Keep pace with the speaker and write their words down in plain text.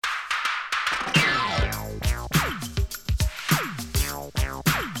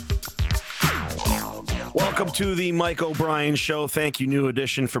Welcome to the Mike O'Brien Show. Thank you, New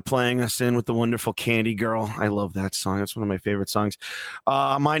Edition, for playing us in with the wonderful Candy Girl. I love that song. That's one of my favorite songs.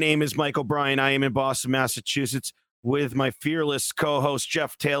 My name is Mike O'Brien. I am in Boston, Massachusetts, with my fearless co-host,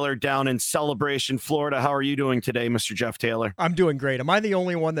 Jeff Taylor, down in Celebration, Florida. How are you doing today, Mr. Jeff Taylor? I'm doing great. Am I the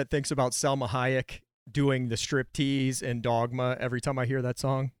only one that thinks about Selma Hayek doing the striptease and Dogma every time I hear that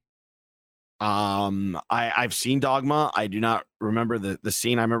song? I've seen Dogma. I do not remember the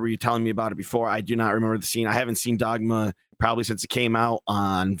scene. I remember you telling me about it before. I do not remember the scene. I haven't seen Dogma probably since it came out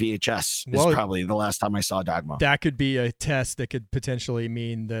on VHS. Is probably the last time I saw Dogma. That could be a test that could potentially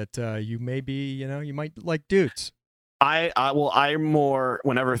mean that you may be, you might like dudes. I'm more,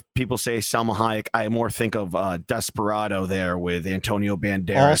 whenever people say Selma Hayek, I more think of Desperado there with Antonio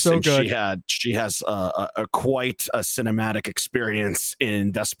Banderas. Also and good. She has quite a cinematic experience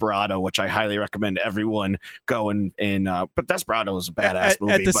in Desperado, which I highly recommend everyone go and but Desperado is a badass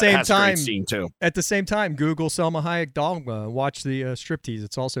movie. At the same time, a great scene too. At the same time, Google Selma Hayek Dogma, watch the striptease.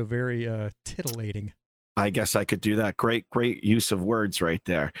 It's also very titillating. I guess I could do that. Great use of words right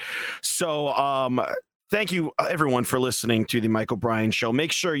there. So, thank you, everyone, for listening to the Mike O'Brien Show.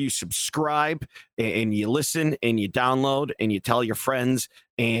 Make sure you subscribe and you listen and you download and you tell your friends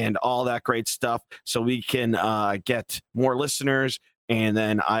and all that great stuff so we can get more listeners. And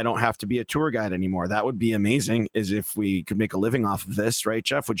then I don't have to be a tour guide anymore. That would be amazing, is if we could make a living off of this, right,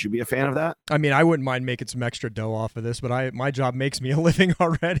 Jeff? Would you be a fan of that? I mean, I wouldn't mind making some extra dough off of this, but my job makes me a living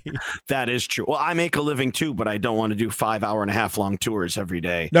already. That is true. Well, I make a living too, but I don't want to do 5.5 hour long tours every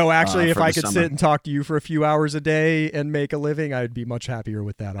day. No, actually, if I could sit and talk to you for a few hours a day and make a living, I'd be much happier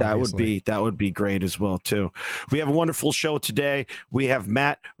with that. Obviously. That would be great as well too. We have a wonderful show today. We have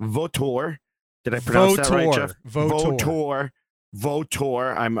Matt Vautour. Did I pronounce that right, Jeff?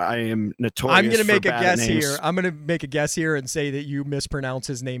 Vautour. I am notorious. I'm going to make a guess names. here. I'm going to make a guess here and say that you mispronounce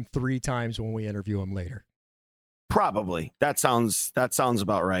his name 3 times when we interview him later. Probably. That sounds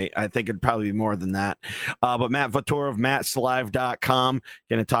about right. I think it'd probably be more than that. But Matt Vautour of MassLive.com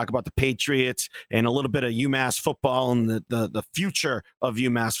going to talk about the Patriots and a little bit of UMass football and the future of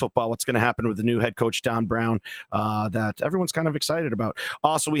UMass football. What's going to happen with the new head coach, Don Brown, that everyone's kind of excited about.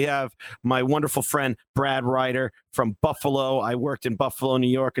 Also, we have my wonderful friend, Brad Riter from Buffalo. I worked in Buffalo, New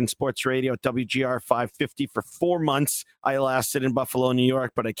York in sports radio at WGR 550 for 4 months. I lasted in Buffalo, New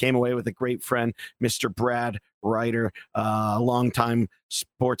York, but I came away with a great friend, Mr. Brad Riter, a longtime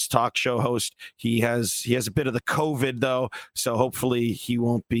sports talk show host. He has a bit of the COVID though, so hopefully he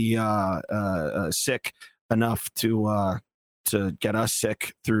won't be sick enough to get us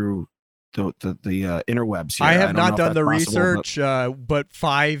sick through the interwebs here. I have not done the research, but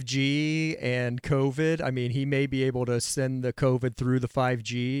 5G and COVID, I mean, he may be able to send the COVID through the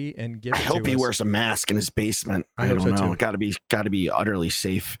 5G and give it to us. I hope he wears a mask in his basement. I don't know. Got to be utterly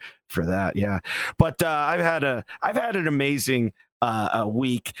safe for that. Yeah. But I've had an amazing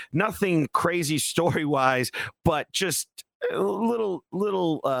week. Nothing crazy story-wise, but just little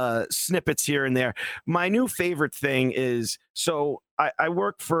snippets here and there. My new favorite thing is, so I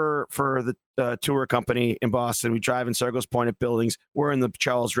work for the tour company in Boston. We drive in circles, pointed buildings. We're in the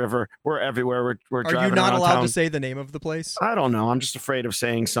Charles River. We're everywhere. We're driving. Are you not allowed town. to say the name of the place? I don't know. I'm just afraid of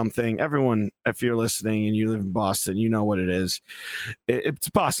saying something. Everyone, if you're listening and you live in Boston, you know what it is. It's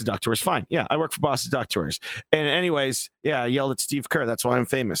Boston Duck Tours. Fine. Yeah, I work for Boston Duck Tours. And anyways, yeah, I yelled at Steve Kerr. That's why I'm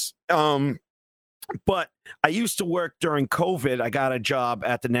famous. But I used to work during COVID. I got a job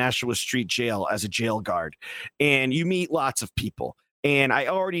at the Nashua Street Jail as a jail guard, and you meet lots of people. And I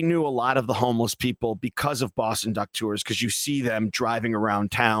already knew a lot of the homeless people because of Boston Duck Tours, because you see them driving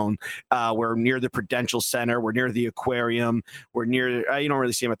around town. We're near the Prudential Center. We're near the aquarium. We're near, you don't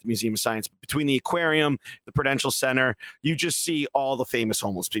really see them at the Museum of Science, but between the aquarium, the Prudential Center, you just see all the famous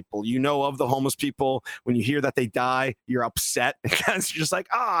homeless people. You know of the homeless people. When you hear that they die, you're upset because you're just like,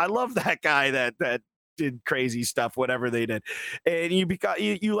 I love that guy that did crazy stuff, whatever they did. And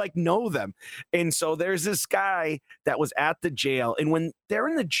you like know them. And so there's this guy that was at the jail, and when they're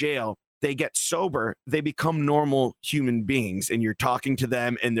in the jail, they get sober, they become normal human beings, and you're talking to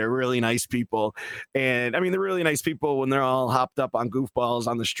them, and they're really nice people. And I mean, they're really nice people when they're all hopped up on goofballs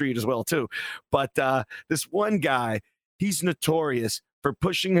on the street as well too. But this one guy, he's notorious for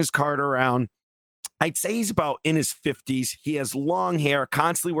pushing his cart around. I'd say he's about in his 50s. He has long hair,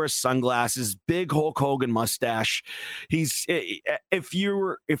 constantly wears sunglasses, big Hulk Hogan mustache. If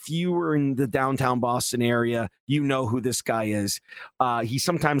you were in the downtown Boston area, you know who this guy is. He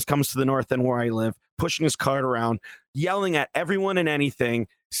sometimes comes to the north end where I live, pushing his cart around. yelling at everyone and anything,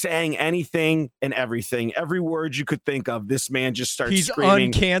 saying anything and everything, every word you could think of. This man just starts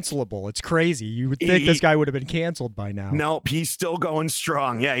screaming. He's uncancelable. It's crazy. You would think this guy would have been canceled by now. Nope, he's still going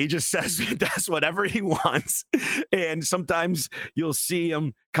strong. Yeah, he just does whatever he wants. And sometimes you'll see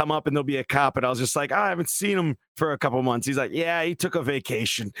him come up and there'll be a cop, and I was just like, I haven't seen him for a couple months. He's like, yeah, he took a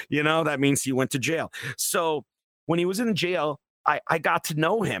vacation. That means he went to jail. So when he was in jail, I got to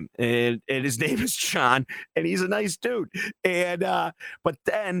know him, and his name is John, and he's a nice dude. And but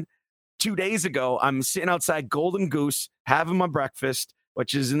then 2 days ago, I'm sitting outside Golden Goose having my breakfast,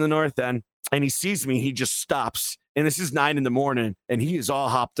 which is in the North End, and he sees me. He just stops, and this is 9 a.m, and he is all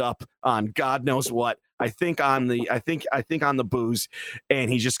hopped up on God knows what. I think on the booze,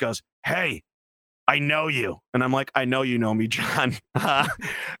 and he just goes, "Hey, I know you." And I'm like, I know you know me, John.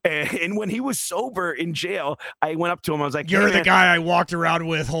 And when he was sober in jail, I went up to him. I was like, "You're the guy I walked around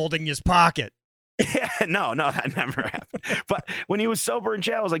with holding his pocket." Yeah, no, that never happened. But when he was sober in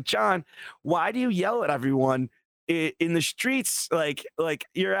jail, I was like, John, why do you yell at everyone in the streets? Like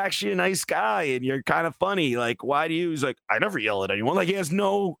you're actually a nice guy and you're kind of funny. Like, why do you? He's like, I never yell at anyone. Like, he has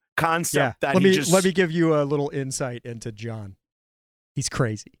no concept that let me give you a little insight into John. He's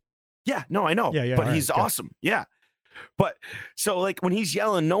crazy. Yeah, no, I know. Yeah, but he's awesome. Yeah. But so like when he's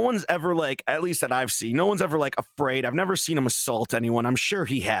yelling, no one's ever like, at least that I've seen, no one's ever like afraid. I've never seen him assault anyone. I'm sure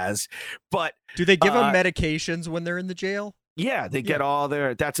he has. But do they give him medications when they're in the jail? Yeah, they get all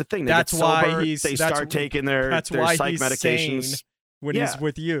their. That's the thing. That's why they start taking their psych medications when he's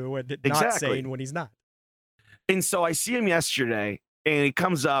with you, and not sane when he's not. And so I see him yesterday, and he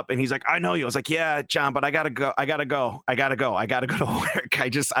comes up and he's like, I know you. I was like, yeah, John, but I gotta go to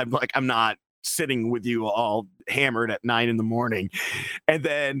work. I'm not sitting with you all hammered at 9 a.m. And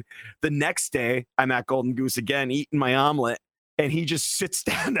then the next day I'm at Golden Goose again, eating my omelet, and he just sits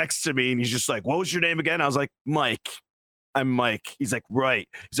down next to me and he's just like, what was your name again? I was like, Mike. I'm Mike. He's like, right.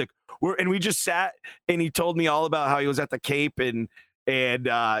 He's like, and we just sat and he told me all about how he was at the Cape and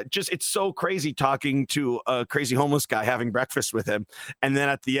just, it's so crazy talking to a crazy homeless guy, having breakfast with him. And then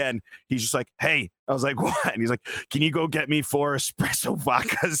at the end, he's just like, hey, I was like, what? And he's like, can you go get me 4 espresso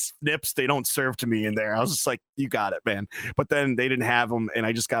vodka snips? They don't serve to me in there. I was just like, you got it, man. But then they didn't have them. And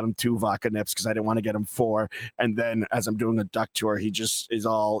I just got him 2 vodka nips because I didn't want to get him 4. And then as I'm doing a duck tour, he just is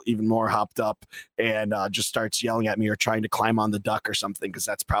all even more hopped up and just starts yelling at me or trying to climb on the duck or something, because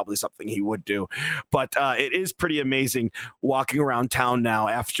that's probably something he would do. But it is pretty amazing walking around town now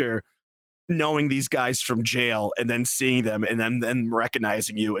after knowing these guys from jail and then seeing them and then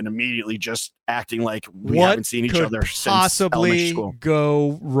recognizing you and immediately just acting like we haven't seen each other since elementary school.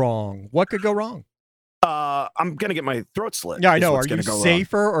 Go wrong? What could go wrong? I'm gonna get my throat slit. Yeah, I know. Are you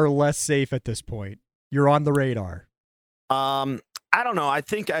safer or less safe at this point? You're on the radar. I don't know. I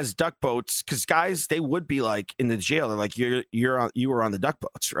think as duck boats, because guys, they would be like in the jail. They're like, you were on the duck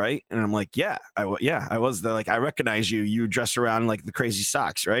boats, right? And I'm like, yeah, I was. They're like, I recognize you. You dress around like the crazy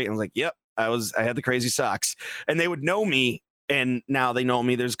socks, right? And I was like, yep, I had the crazy socks, and they would know me. And now they know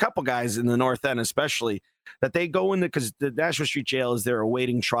me. There's a couple guys in the North End, especially, that they go in because the Nashville Street Jail is they're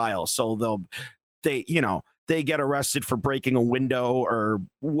awaiting trial, so they get arrested for breaking a window or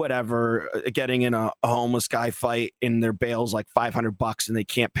whatever, getting in a homeless guy fight, and their bail's like $500 and they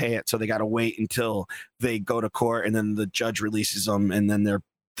can't pay it. So they got to wait until they go to court, and then the judge releases them, and then they're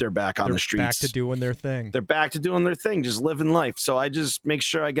back on the streets. Back to doing their thing. They're back to doing their thing, just living life. So I just make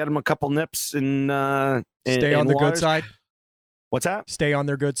sure I get them a couple nips and stay on the good side. What's that? Stay on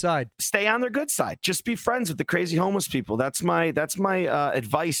their good side. Stay on their good side. Just be friends with the crazy homeless people. That's my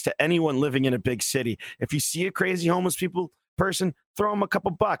advice to anyone living in a big city. If you see a crazy homeless person, throw them a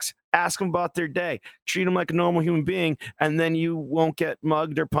couple bucks. Ask them about their day. Treat them like a normal human being, and then you won't get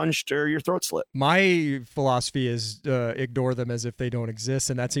mugged or punched or your throat slit. My philosophy is ignore them as if they don't exist,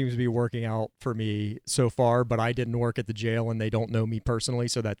 and that seems to be working out for me so far. But I didn't work at the jail, and they don't know me personally,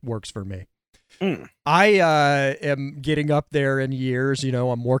 so that works for me. I am getting up there in years.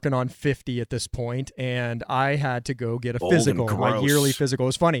 I'm working on 50 at this point, and I had to go get a physical, my yearly physical.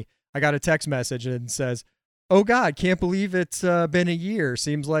 It's funny. I got a text message and it says, oh, God, can't believe it's been a year.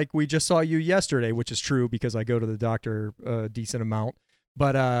 Seems like we just saw you yesterday, which is true because I go to the doctor a decent amount.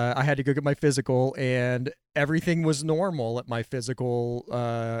 But I had to go get my physical, and everything was normal at my physical.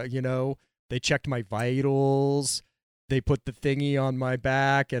 They checked my vitals. They put the thingy on my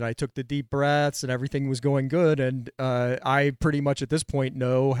back, and I took the deep breaths, and everything was going good. And I pretty much at this point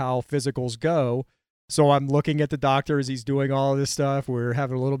know how physicals go. So I'm looking at the doctor as he's doing all of this stuff. We're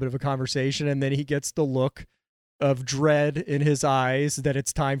having a little bit of a conversation, and then he gets the look of dread in his eyes that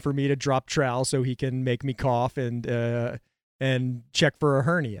it's time for me to drop trowel so he can make me cough and check for a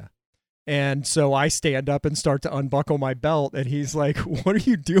hernia. And so I stand up and start to unbuckle my belt, and he's like, "What are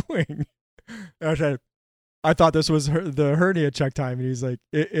you doing?" And I said, "I thought this was the hernia check time." And he's like,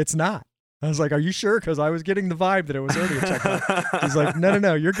 "It's not." I was like, "Are you sure?" Because I was getting the vibe that it was hernia check time. He's like,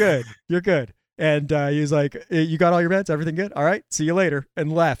 No, you're good. You're good. And he was like, "You got all your meds? Everything good? All right, see you later,"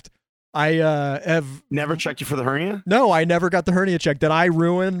 and left. I have never checked you for the hernia? No, I never got the hernia check. Did I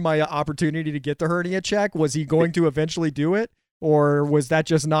ruin my opportunity to get the hernia check? Was he going to eventually do it? Or was that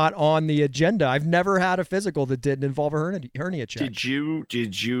just not on the agenda? I've never had a physical that didn't involve a hernia check. Did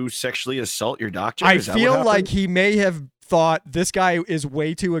you sexually assault your doctor? I feel like he may have thought this guy is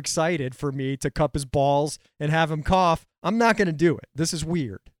way too excited for me to cup his balls and have him cough. I'm not going to do it. This is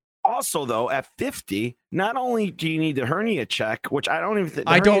weird. Also, though, at 50, not only do you need the hernia check, which I don't even think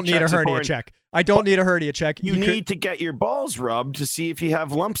I don't need a hernia check. I don't need a hernia check. You need to get your balls rubbed to see if you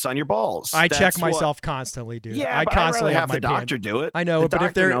have lumps on your balls. I check myself constantly, dude. Yeah, I constantly have the doctor do it. I know,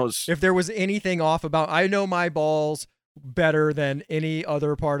 but knows. if there was anything off about, I know my balls better than any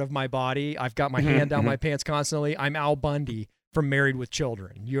other part of my body. I've got my hand down my pants constantly. I'm Al Bundy from Married with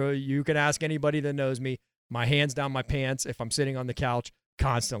Children. You can ask anybody that knows me. My hand's down my pants if I'm sitting on the couch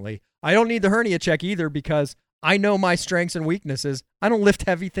constantly. I don't need the hernia check either because I know my strengths and weaknesses. I don't lift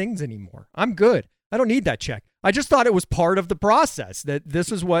heavy things anymore. I'm good. I don't need that check. I just thought it was part of the process that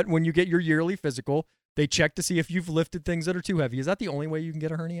this is what, when you get your yearly physical, they check to see if you've lifted things that are too heavy. Is that the only way you can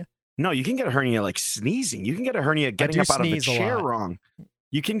get a hernia? No, you can get a hernia like sneezing. You can get a hernia getting up out of the chair wrong.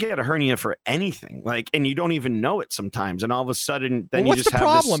 You can get a hernia for anything, and you don't even know it sometimes. And all of a sudden, then you just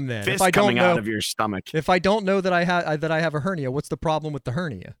have this fist coming out of your stomach. If I don't know that I have a hernia, what's the problem with the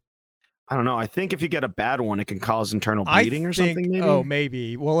hernia? I don't know. I think if you get a bad one, it can cause internal bleeding or something. Maybe. Oh,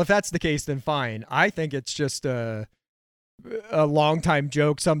 maybe. Well, if that's the case, then fine. I think it's just a long time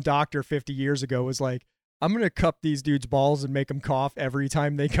joke. Some doctor 50 years ago was like, "I'm going to cup these dudes' balls and make them cough every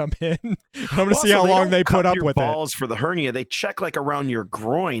time they come in. I'm going to see how long they put up with balls for the hernia. They check around your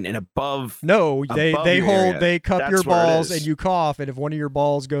groin and above. No, they cup your balls and you cough. And if one of your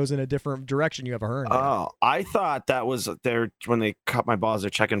balls goes in a different direction, you have a hernia. Oh, I thought that was when they cut my balls, they're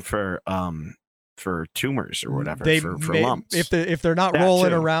checking for tumors or whatever, for lumps. If they're not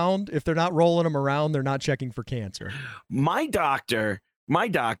rolling around, them around, they're not checking for cancer. My doctor,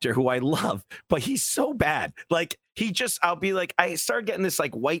 who I love, but he's so bad. I'll be like, I started getting this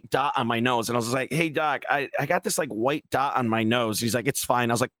white dot on my nose. And I was like, "Hey doc, I got this white dot on my nose." He's like, "It's fine."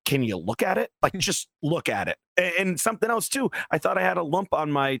 I was like, "Can you look at it? Just look at it." And something else too. I thought I had a lump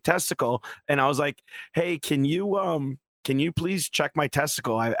on my testicle. And I was like, "Hey, can you please check my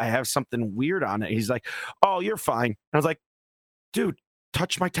testicle? I have something weird on it." He's like, "Oh, you're fine." And I was like, "Dude,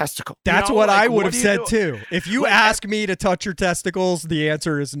 touch my testicle." That's what I would have said too. If you ask me to touch your testicles, the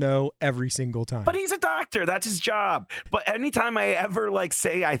answer is no every single time. But he's a doctor. That's his job. But anytime I ever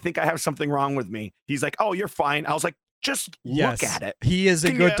say I think I have something wrong with me, he's like, "Oh, you're fine." I was like, "Just look at it." He is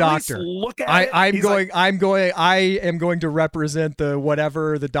a good doctor. Look at it. I am going to represent the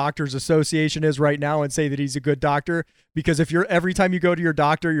whatever the Doctors Association is right now and say that he's a good doctor, because if every time you go to your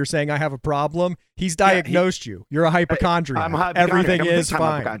doctor, you're saying I have a problem, he's diagnosed you. You're a hypochondriac. I'm a hypochondriac. Everything is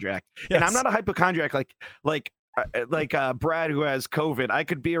fine. Hypochondriac. Yes. And I'm not a hypochondriac like Brad, who has COVID. I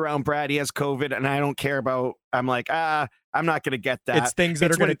could be around Brad. He has COVID, and I don't care about. I'm like, I'm not going to get that. It's things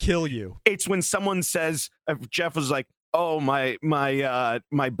that are going to kill you. It's when someone says, Jeff was like, "Oh, my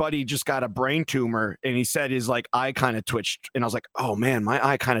buddy just got a brain tumor," and he said his eye kind of twitched, and I was like, "Oh man, my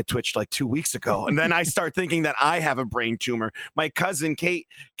eye kind of twitched 2 weeks ago." And then I start thinking that I have a brain tumor. My cousin Kate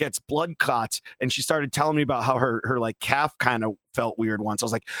gets blood clots, and she started telling me about how her calf kind of felt weird once. I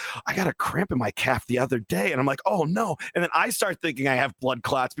was like, "I got a cramp in my calf the other day," and I'm like, "Oh no!" And then I start thinking I have blood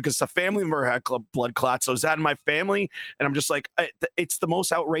clots because a family member had blood clots. So is that in my family? And I'm just like, it's the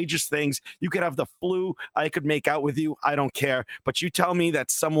most outrageous things. You could have the flu. I could make out with you. I don't care. But you tell me that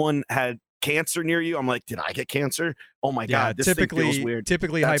someone had cancer near you, I'm like, did I get cancer? Oh my God, this thing feels weird.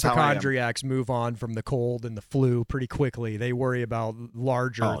 Typically, hypochondriacs move on from the cold and the flu pretty quickly. They worry about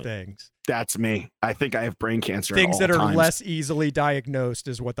larger things. That's me. I think I have brain cancer. Things that are less easily diagnosed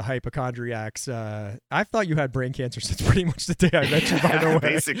is what the hypochondriacs. I thought you had brain cancer since pretty much the day I met you, by the way.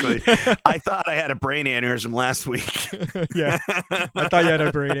 Basically, I thought I had a brain aneurysm last week. Yeah, I thought you had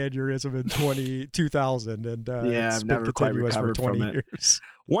a brain aneurysm in 2000, and I've never quite recovered for 20 from it. Years.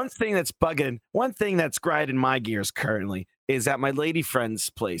 One thing that's grinding my gears currently is at my lady friend's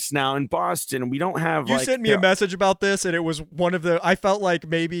place. Now in Boston, we don't have. You sent me a message about this, and it was one of the. I felt like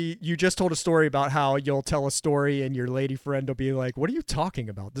maybe you just told a story about how you'll tell a story, and your lady friend will be like, "What are you talking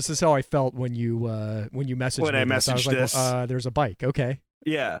about?" This is how I felt when you messaged me. I was like, "There's a bike." Okay.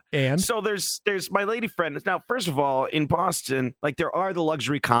 Yeah. And So there's my lady friend. Now, first of all, in Boston, like there are the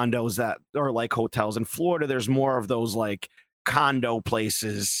luxury condos that are like hotels. In Florida, there's more of those like condo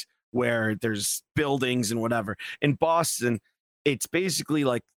places where there's buildings and whatever. In Boston, it's basically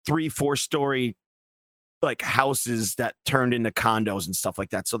like 3-4 story like houses that turned into condos and stuff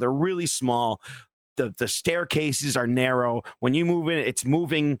like that. So they're really small. The staircases are narrow. When you move in, it's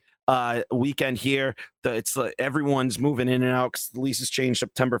moving weekend here. It's like everyone's moving in and out because the leases changed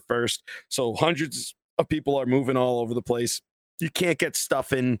September 1st. So hundreds of people are moving all over the place. You can't get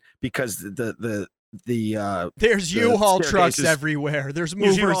stuff in because there's U-Haul trucks everywhere. There's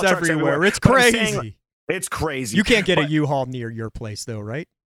movers everywhere. It's crazy. It's crazy. You can't get a U-Haul near your place though, right?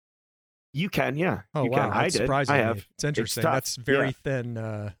 You can, yeah. Oh, you wow. can. That's surprising. I have. It's interesting. That's very thin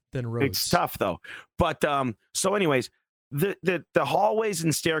roads. It's tough though. But so anyways, the hallways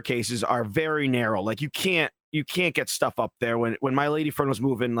and staircases are very narrow. Like you can't get stuff up there. When my lady friend was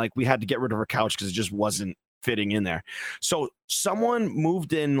moving, like we had to get rid of her couch because it just wasn't fitting in there. So someone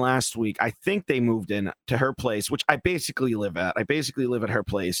moved in last week. I think they moved in to her place, which I basically live at. I basically live at her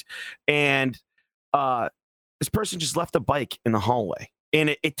place. And this person just left a bike in the hallway.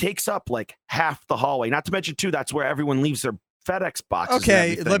 And it takes up like half the hallway. Not to mention too, that's where everyone leaves their FedEx boxes.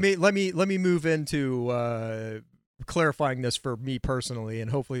 Okay, let me move into clarifying this for me personally, and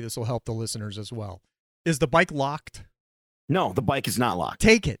hopefully this will help the listeners as well. Is the bike locked? No, the bike is not locked.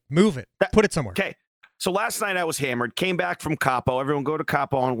 Take it, move it, put it somewhere. Okay. So last night I was hammered, came back from Capo. Everyone go to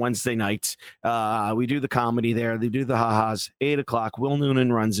Capo on Wednesday nights. We do the comedy there. They do the ha-has, 8 o'clock. Will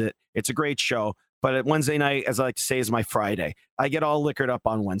Noonan runs it. It's a great show. But at Wednesday night, as I like to say, is my Friday. I get all liquored up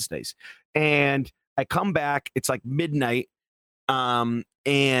on Wednesdays. And I come back. It's like midnight. And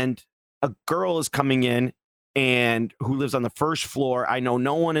a girl is coming in and who lives on the first floor. I know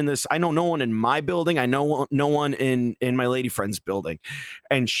no one in this. I know no one in my building. I know no one in my lady friend's building.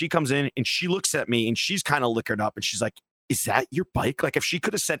 And she comes in and she looks at me and she's kind of liquored up. And she's like, is that your bike? Like if she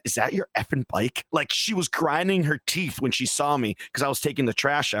could have said, is that your effing bike? Like she was grinding her teeth when she saw me because I was taking the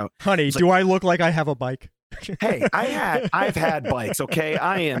trash out. Honey, do I look like I have a bike? Hey, I've had bikes. Okay.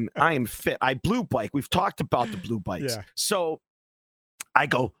 I am fit. I blue bike. We've talked about the blue bikes. Yeah. So I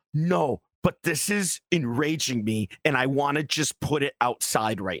go, no, but this is enraging me and I want to just put it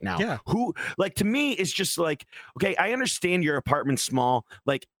outside right now. Yeah. Who, like, to me, it's just like, okay, I understand your apartment's small.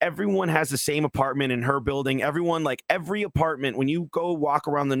 Like, everyone has the same apartment in her building. Everyone, like, every apartment, when you go walk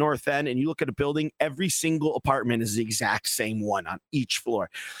around the North End and you look at a building, every single apartment is the exact same one on each floor.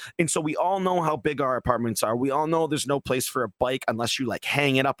 And so we all know how big our apartments are. We all know there's no place for a bike unless you, like,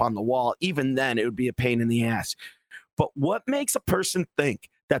 hang it up on the wall. Even then, it would be a pain in the ass. But what makes a person think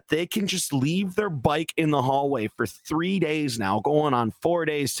that they can just leave their bike in the hallway for 3 days now, going on 4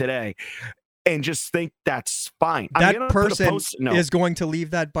 days today, and just think that's fine? That person is going to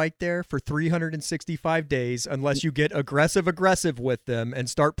leave that bike there for 365 days unless you get aggressive with them and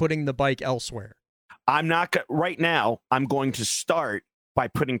start putting the bike elsewhere. I'm not right now. I'm going to start by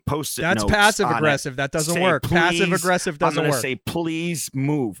putting Post-it notes. That's passive aggressive. That doesn't work. Passive aggressive doesn't work. I'm going to say, please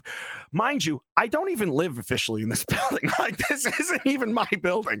move. Mind you, I don't even live officially in this building. Like, this isn't even my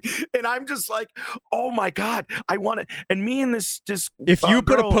building. And I'm just like, oh my God, I want it. And me and this if you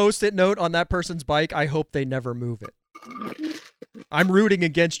put a Post-it note on that person's bike, I hope they never move it. I'm rooting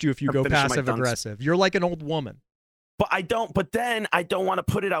against you if you go passive aggressive. You're like an old woman. But then I don't want to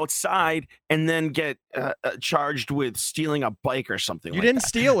put it outside and then get charged with stealing a bike or something. You didn't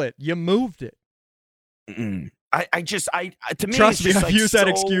steal it. You moved it. Mm-mm. To me, trust me, I've like used that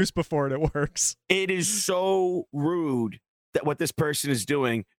excuse before and it works. It is so rude that what this person is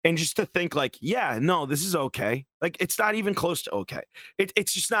doing, and just to think like, yeah, no, this is okay. Like, it's not even close to okay.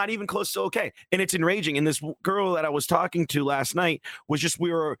 It's just not even close to okay. And it's enraging. And this girl that I was talking to last night was just,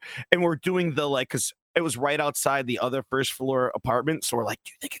 we're doing the, like, because it was right outside the other first floor apartment. So we're like,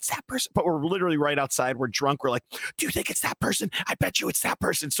 do you think it's that person? But we're literally right outside. We're drunk. We're like, do you think it's that person? I bet you it's that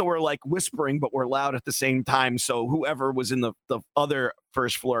person. So we're like whispering, but we're loud at the same time. So whoever was in the other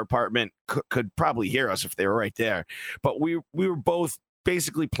first floor apartment could probably hear us if they were right there. But we were both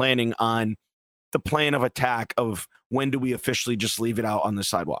basically planning on the plan of attack of when do we officially just leave it out on the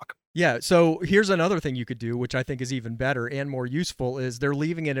sidewalk. Yeah, so here's another thing you could do, which I think is even better and more useful, is they're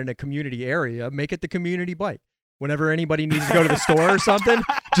leaving it in a community area. Make it the community bike. Whenever anybody needs to go to the store or something,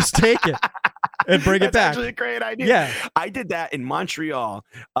 just take it and bring it back. That's actually a great idea. Yeah. I did that in Montreal.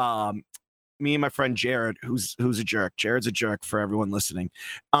 Me and my friend Jared, who's a jerk. Jared's a jerk for everyone listening.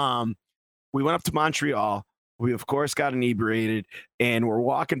 We went up to Montreal. We, of course, got inebriated, and we're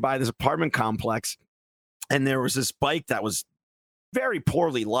walking by this apartment complex, and there was this bike that was very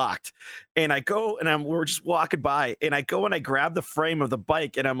poorly locked. And I go and we're just walking by, and I go and I grab the frame of the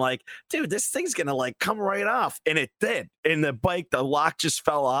bike, and I'm like, dude, this thing's gonna like come right off. And it did. And the lock just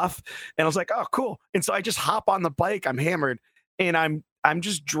fell off. And I was like, oh, cool. And so I just hop on the bike. I'm hammered, and I'm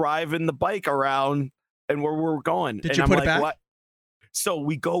just driving the bike around and where we're going. Did and you I'm put like, it back? what? So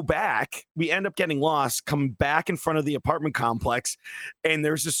we go back, we end up getting lost, come back in front of the apartment complex, and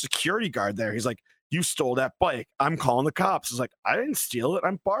there's a security guard there. He's like, you stole that bike. I'm calling the cops. I was like, I didn't steal it.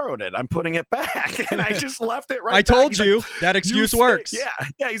 I borrowed it. I'm putting it back. And I just left it right I back. told He's you like, that excuse works.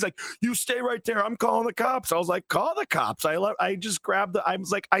 Yeah. He's like, you stay right there. I'm calling the cops. I was like, call the cops. I just grabbed I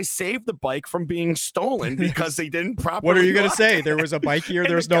was like, I saved the bike from being stolen because they didn't properly. What are you going to say? There was a bike here.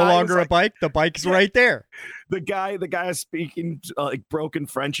 There's no longer a bike. The bike's right there. The guy is speaking like broken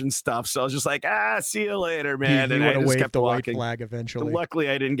French and stuff. So I was just like, see you later, man. And I just waved kept the white walking. flag eventually. Luckily,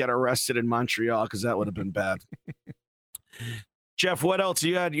 I didn't get arrested in Montreal because that would have been bad. Jeff, what else?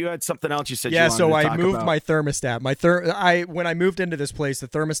 You had something else you said. Yeah, you so I moved about. my thermostat. When I moved into this place, the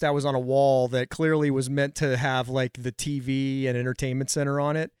thermostat was on a wall that clearly was meant to have like the TV and entertainment center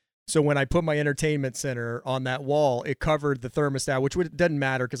on it. So when I put my entertainment center on that wall, it covered the thermostat, which doesn't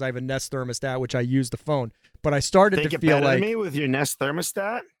matter because I have a Nest thermostat, which I use the phone. But I started to feel like me with your Nest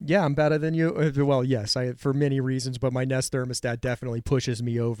thermostat. Yeah, I'm better than you. Well, yes, for many reasons, but my Nest thermostat definitely pushes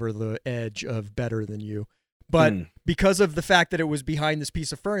me over the edge of better than you. But because of the fact that it was behind this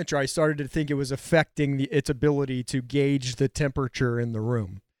piece of furniture, I started to think it was affecting its ability to gauge the temperature in the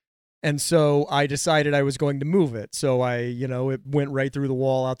room. And so I decided I was going to move it. So it went right through the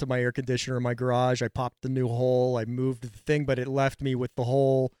wall out to my air conditioner in my garage. I popped the new hole. I moved the thing, but it left me with the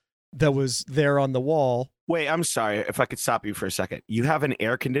hole that was there on the wall. Wait, I'm sorry. If I could stop you for a second. You have an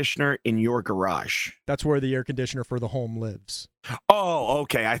air conditioner in your garage. That's where the air conditioner for the home lives. Oh,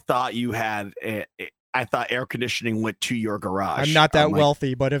 okay. I thought you had I thought air conditioning went to your garage. I'm not that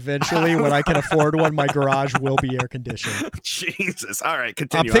wealthy, but eventually when I can afford one, my garage will be air conditioned. Jesus. All right,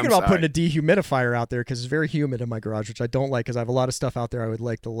 continue. I'm thinking about putting a dehumidifier out there because it's very humid in my garage, which I don't like because I have a lot of stuff out there I would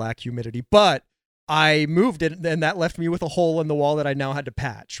like to lack humidity. But I moved it, and that left me with a hole in the wall that I now had to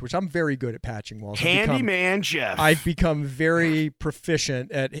patch, which I'm very good at patching walls. Handyman Jeff. I've become very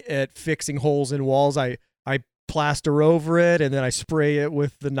proficient at fixing holes in walls. I plaster over it, and then I spray it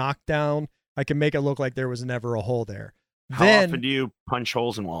with the knockdown. I can make it look like there was never a hole there. How often do you punch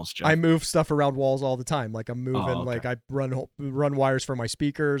holes in walls, Jeff? I move stuff around walls all the time. Like I'm moving, like I run wires for my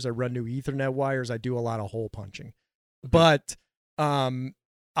speakers. I run new Ethernet wires. I do a lot of hole punching. But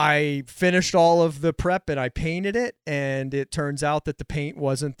I finished all of the prep and I painted it, and it turns out that the paint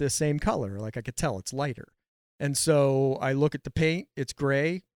wasn't the same color. Like I could tell it's lighter. And so I look at the paint, it's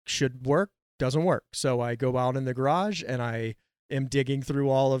gray, should work, doesn't work. So I go out in the garage and I am digging through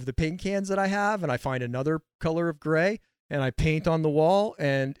all of the paint cans that I have, and I find another color of gray, and I paint on the wall,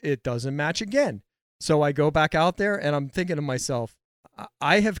 and it doesn't match again. So I go back out there, and I'm thinking to myself,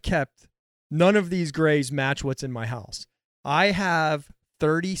 I have kept none of these grays match what's in my house. I have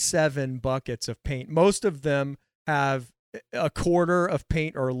 37 buckets of paint. Most of them have a quarter of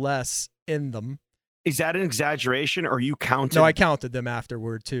paint or less in them. Is that an exaggeration, or you counted? No, I counted them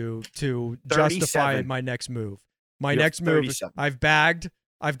afterward to justify my next move. My next move, I've bagged,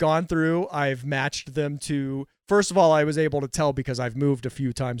 I've gone through, I've matched them to, first of all, I was able to tell because I've moved a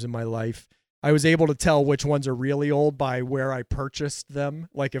few times in my life. I was able to tell which ones are really old by where I purchased them.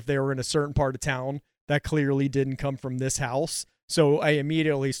 Like if they were in a certain part of town, that clearly didn't come from this house. So I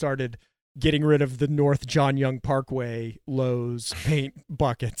immediately started getting rid of the North John Young Parkway Lowe's paint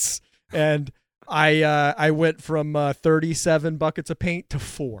buckets. And I went from 37 buckets of paint to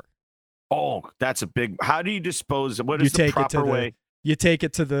 4. Oh, that's a big. How do you dispose? What is the proper way? You take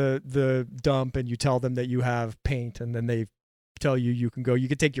it to the dump and you tell them that you have paint, and then they tell you can go. You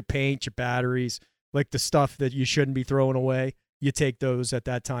can take your paint, your batteries, like the stuff that you shouldn't be throwing away. You take those at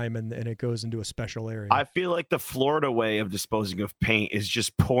that time, and it goes into a special area. I feel like the Florida way of disposing of paint is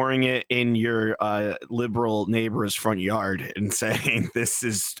just pouring it in your liberal neighbor's front yard and saying,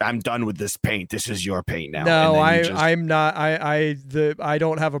 I'm done with this paint. This is your paint now. No, I'm not. I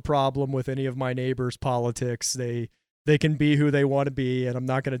don't have a problem with any of my neighbors' politics. They can be who they want to be, and I'm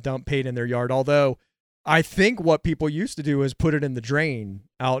not going to dump paint in their yard. Although I think what people used to do is put it in the drain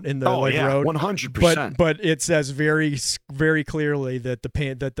out in the road. 100%. But it says very, very clearly that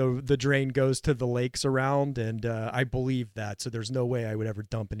the drain goes to the lakes around, and I believe that. So there's no way I would ever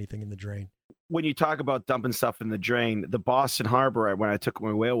dump anything in the drain. When you talk about dumping stuff in the drain, the Boston Harbor, when I took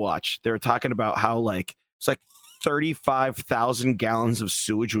my whale watch, they were talking about how it's like 35,000 gallons of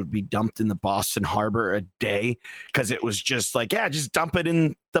sewage would be dumped in the Boston Harbor a day because it was just like, yeah, just dump it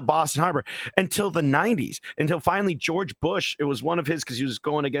in the Boston Harbor until the 90s, until finally George Bush, it was one of his, because he was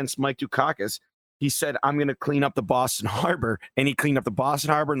going against Mike Dukakis. He said, I'm going to clean up the Boston Harbor. And he cleaned up the Boston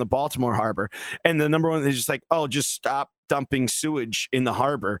Harbor and the Baltimore Harbor. And the number one is just like, oh, just stop dumping sewage in the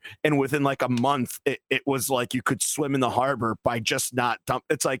harbor. And within like a month, it was like you could swim in the harbor by just not dump.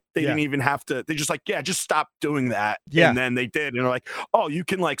 It's like they didn't even have to. They just like, yeah, just stop doing that. Yeah. And then they did. And they're like, oh, you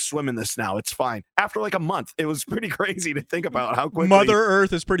can like swim in this now. It's fine. After like a month, it was pretty crazy to think about how quickly. Mother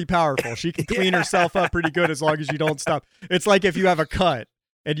Earth is pretty powerful. She can clean herself up pretty good as long as you don't stop. It's like if you have a cut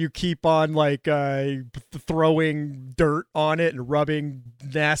and you keep on like throwing dirt on it and rubbing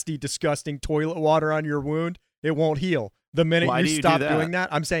nasty, disgusting toilet water on your wound, it won't heal. The minute you stop doing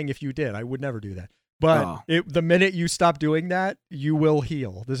that, I'm saying if you did, I would never do that. But the minute you stop doing that, you will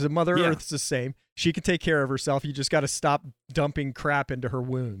heal. This is Mother Earth's the same. She can take care of herself. You just got to stop dumping crap into her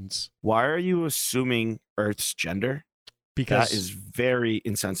wounds. Why are you assuming Earth's gender? Because that is very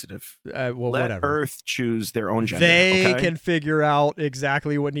insensitive. Let whatever. Earth choose their own gender. They can figure out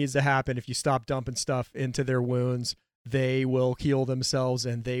exactly what needs to happen. If you stop dumping stuff into their wounds, they will heal themselves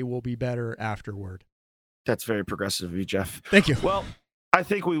and they will be better afterward. That's very progressive of you, Jeff. Thank you. Well, I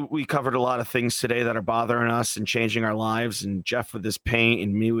think we covered a lot of things today that are bothering us and changing our lives. And Jeff with his paint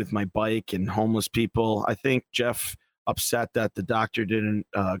and me with my bike and homeless people. I think Jeff upset that the doctor didn't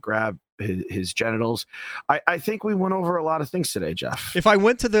grab his genitals. I think we went over a lot of things today, Jeff. If I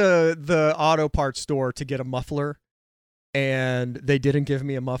went to the auto parts store to get a muffler and they didn't give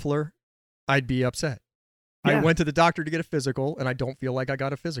me a muffler, I'd be upset. Yeah. I went to the doctor to get a physical and I don't feel like I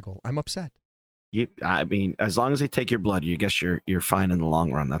got a physical. I'm upset. I mean, as long as they take your blood, you guess you're fine in the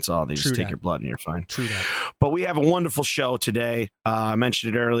long run. That's all. They just take your blood and you're fine. True that. But we have a wonderful show today. I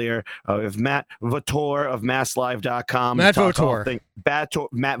mentioned it earlier. We have Matt Vautour of MassLive.com. Matt Vautour.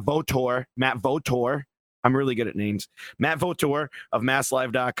 Matt Vautour. I'm really good at names. Matt Vautour of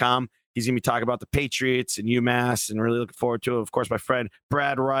MassLive.com. He's going to be talking about the Patriots and UMass, and really looking forward to it. Of course, my friend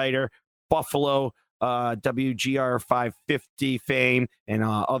Brad Riter, Buffalo, WGR 550 fame, and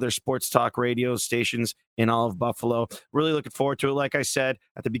other sports talk radio stations in all of Buffalo. Really looking forward to it. Like I said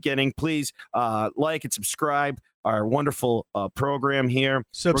at the beginning, please like and subscribe our wonderful program here.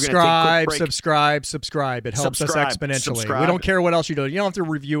 Subscribe. It helps us exponentially. We don't care what else you do. You don't have to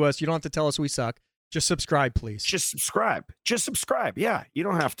review us. You don't have to tell us we suck. Just subscribe, please. Just subscribe. Yeah, you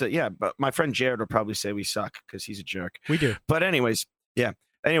don't have to. Yeah, but my friend Jared will probably say we suck because he's a jerk. We do. But anyways, yeah.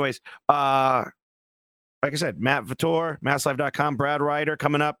 Like I said, Matt Vautour, MassLive.com, Brad Riter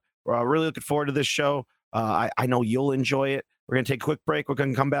coming up. We're really looking forward to this show. I know you'll enjoy it. We're going to take a quick break. We're going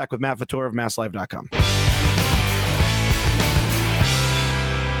to come back with Matt Vautour of MassLive.com.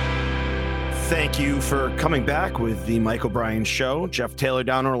 Thank you for coming back with the Mike O'Brien Show. Jeff Taylor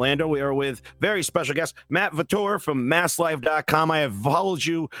down in Orlando. We are with very special guest, Matt Vautour from MassLive.com. I have followed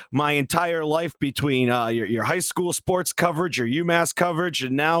you my entire life between your high school sports coverage, your UMass coverage,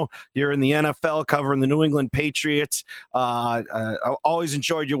 and now you're in the NFL covering the New England Patriots. I always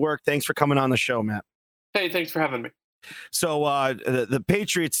enjoyed your work. Thanks for coming on the show, Matt. Hey, thanks for having me. So the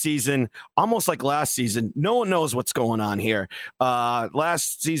Patriots season, almost like last season, no one knows what's going on here.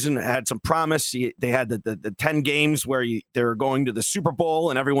 Last season had some promise. They had the 10 games where they were going to the Super Bowl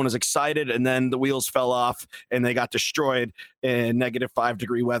and everyone was excited, and then the wheels fell off and they got destroyed in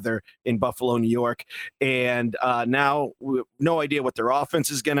 -5-degree weather in Buffalo, New York. And now we have no idea what their offense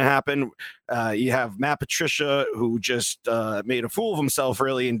is going to happen. You have Matt Patricia, who just made a fool of himself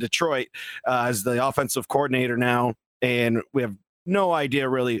really in Detroit as the offensive coordinator now. And we have no idea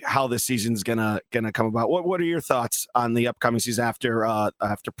really how this season's gonna come about. What are your thoughts on the upcoming season after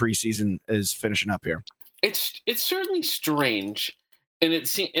preseason is finishing up here? It's certainly strange, and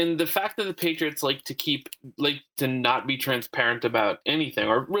the fact that the Patriots like to not be transparent about anything,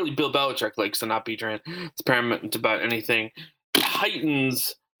 or really Bill Belichick likes to not be transparent about anything,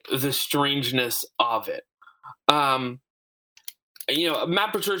 heightens the strangeness of it. Matt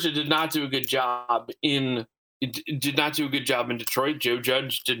Patricia did not do a good job in Detroit. Joe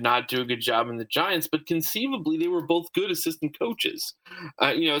Judge did not do a good job in the Giants, but conceivably they were both good assistant coaches.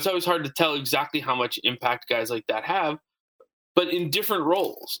 It's always hard to tell exactly how much impact guys like that have, but in different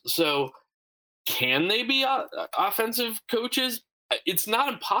roles. So can they be offensive coaches? It's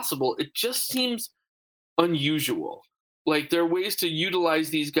not impossible. It just seems unusual. Like, there are ways to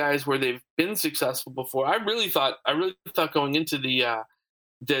utilize these guys where they've been successful before. I really thought going into the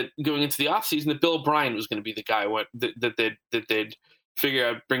offseason that Bill O'Brien was going to be the guy that they'd figure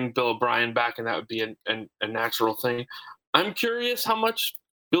out, bring Bill O'Brien back, and that would be a natural thing. I'm curious how much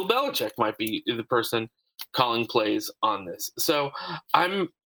Bill Belichick might be the person calling plays on this. So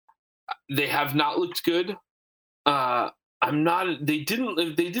they have not looked good. They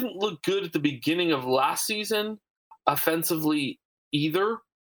didn't look good at the beginning of last season offensively either.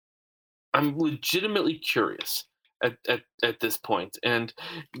 I'm legitimately curious at this point. And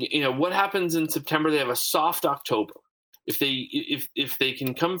what happens in September? They have a soft October. If they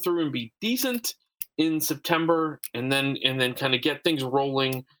can come through and be decent in September and then kind of get things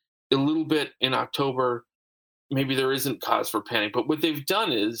rolling a little bit in October, maybe there isn't cause for panic. But what they've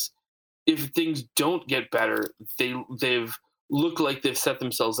done is, if things don't get better, they've looked like they've set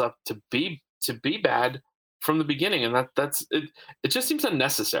themselves up to be bad from the beginning, and that's it. It just seems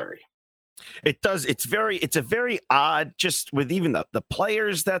unnecessary. It does. It's a very odd, just with even the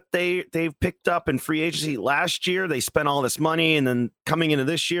players that they've picked up in free agency. Last year, they spent all this money, and then coming into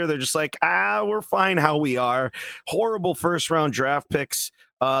this year, they're just like, we're fine how we are. Horrible first round draft picks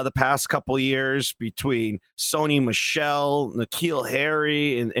the past couple years between Sony Michel, N'Keal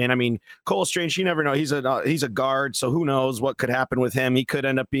Harry, and I mean, Cole Strange. You never know. He's a guard, so who knows what could happen with him? He could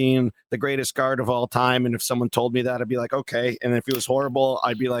end up being the greatest guard of all time. And if someone told me that, I'd be like, okay. And if he was horrible,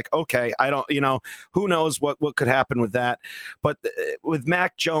 I'd be like, okay. I don't, who knows what could happen with that. But with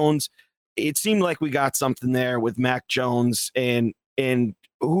Mac Jones, it seemed like we got something there with Mac Jones, and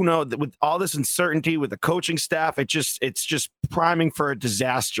who knows, with all this uncertainty with the coaching staff, it's just priming for a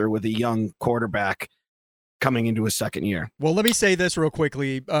disaster with a young quarterback coming into his second year. Well, let me say this real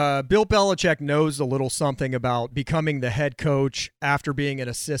quickly. Bill Belichick knows a little something about becoming the head coach after being an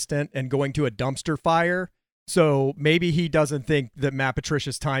assistant and going to a dumpster fire. So maybe he doesn't think that Matt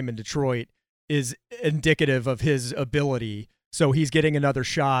Patricia's time in Detroit is indicative of his ability. So he's getting another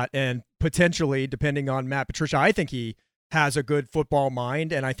shot, and potentially, depending on Matt Patricia, I think he has a good football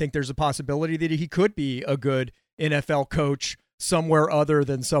mind, and I think there's a possibility that he could be a good NFL coach somewhere other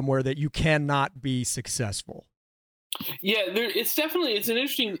than somewhere that you cannot be successful. Yeah, it's an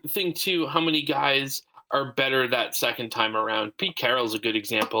interesting thing too, how many guys are better that second time around. Pete Carroll's a good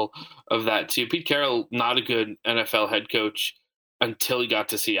example of that too. Pete Carroll, not a good NFL head coach until he got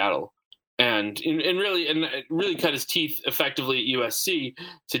to Seattle. And really cut his teeth effectively at USC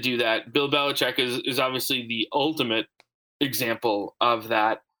to do that. Bill Belichick is obviously the ultimate example of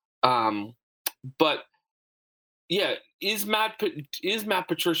that. But yeah, is Matt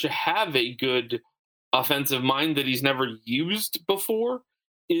Patricia have a good offensive mind that he's never used before?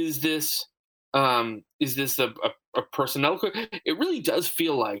 Is this a personnel? It really does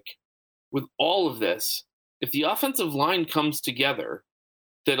feel like, with all of this, if the offensive line comes together,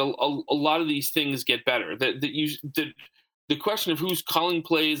 that a lot of these things get better. That the question of who's calling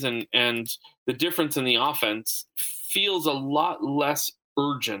plays and the difference in the offense feels a lot less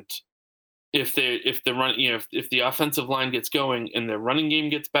urgent if the offensive line gets going and the running game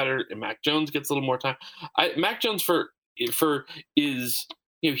gets better and Mac Jones gets a little more time. Mac Jones is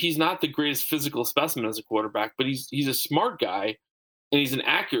he's not the greatest physical specimen as a quarterback, but he's a smart guy and he's an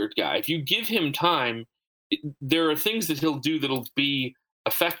accurate guy. If you give him time, there are things that he'll do that'll be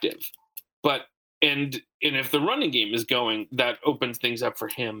effective. But and if the running game is going, that opens things up for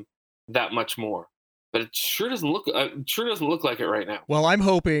him that much more. But it sure doesn't look like it right now. Well, I'm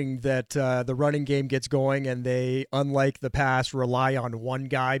hoping that the running game gets going and they, unlike the past, rely on one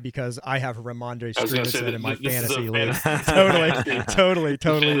guy, because I have Ramondre Stevenson in my fantasy league. Totally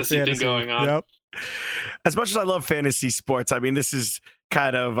fantasy going on. Yep. As much as I love fantasy sports, I mean, this is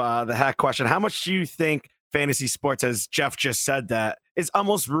kind of the hack question. How much do you think fantasy sports, as Jeff just said, that is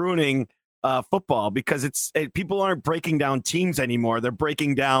almost ruining football, because people aren't breaking down teams anymore. They're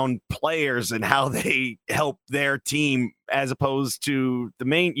breaking down players and how they help their team, as opposed to the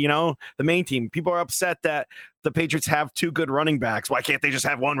main team. People are upset that the Patriots have two good running backs. Why can't they just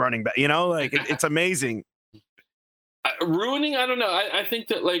have one running back? It's amazing. Ruining, I don't know. I think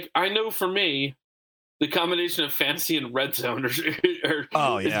that, I know for me, the combination of fantasy and red zone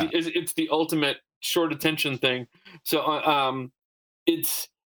it's the ultimate short attention thing. So it's,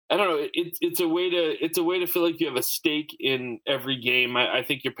 I don't know. It's a way to feel like you have a stake in every game. I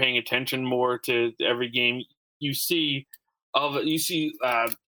think you're paying attention more to every game. Let's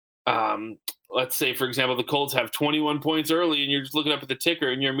say, for example, the Colts have 21 points early, and you're just looking up at the ticker,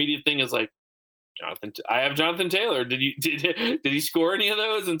 and your immediate thing is like, I have Jonathan Taylor. Did he score any of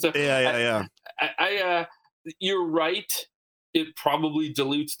those? And so yeah. You're right. It probably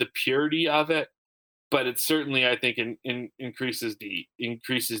dilutes the purity of it. But it certainly, I think, increases the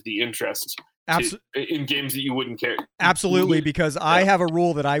interest in games that you wouldn't care. Absolutely, because I have a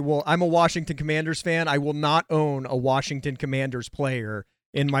rule that I'm a Washington Commanders fan. I will not own a Washington Commanders player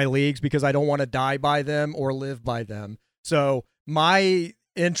in my leagues because I don't want to die by them or live by them. So my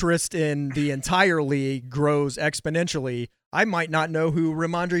interest in the entire league grows exponentially, I might not know who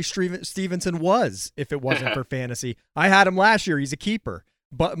Ramondre Stevenson was if it wasn't for fantasy. I had him last year. He's a keeper.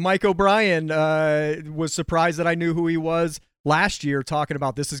 But Mike O'Brien was surprised that I knew who he was last year, talking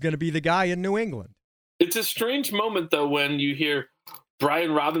about this is going to be the guy in New England. It's a strange moment, though, when you hear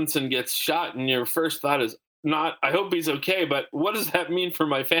Brian Robinson gets shot and your first thought is not, I hope he's okay, but what does that mean for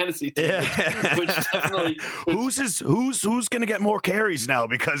my fantasy team? Yeah. Which definitely who's going to get more carries now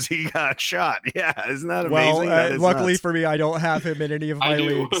because he got shot? Yeah, isn't that amazing? Well, luckily for me, I don't have him in any of my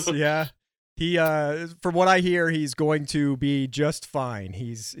leagues. Yeah. He, from what I hear, he's going to be just fine.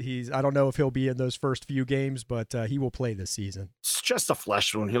 He's. I don't know if he'll be in those first few games, but he will play this season. It's just a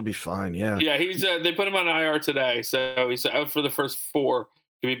flesh wound. He'll be fine. Yeah. Yeah. He's. They put him on IR today, so he's out for the first 4.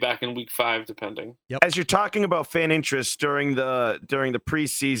 He'll be back in week 5, depending. Yep. As you're talking about fan interest during the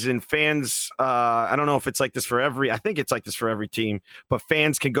preseason, fans. I don't know if it's like this for every. I think it's like this for every team, but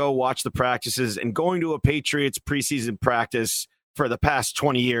fans can go watch the practices, and going to a Patriots preseason practice for the past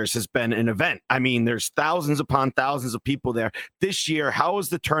 20 years has been an event. I mean, there's thousands upon thousands of people there. This year, how has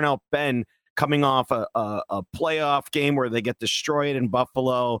the turnout been coming off a playoff game where they get destroyed in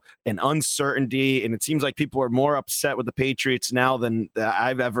Buffalo and uncertainty? And it seems like people are more upset with the Patriots now than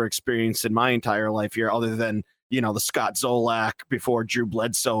I've ever experienced in my entire life here, other than, the Scott Zolak before Drew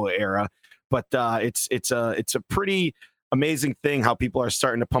Bledsoe era. But it's a pretty amazing thing how people are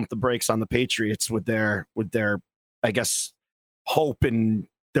starting to pump the brakes on the Patriots with their, I guess, hope and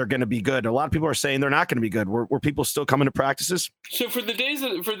they're going to be good. A lot of people are saying they're not going to be good. Were people still coming to practices? So for the days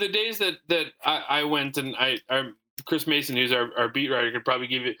that I went, and Chris Mason, who's our beat writer, could probably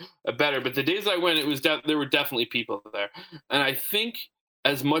give it a better. But the days I went, it was there were definitely people there, and I think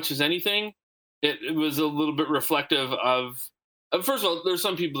as much as anything, it was a little bit reflective of. First of all, there's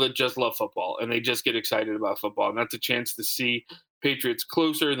some people that just love football and they just get excited about football, and that's a chance to see Patriots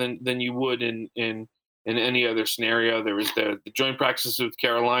closer than you would in any other scenario. There was the joint practices with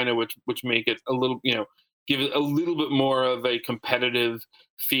Carolina, which make it a little, give it a little bit more of a competitive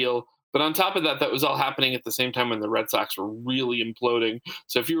feel. But on top of that, that was all happening at the same time when the Red Sox were really imploding.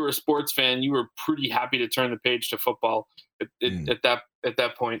 So if you were a sports fan, you were pretty happy to turn the page to football at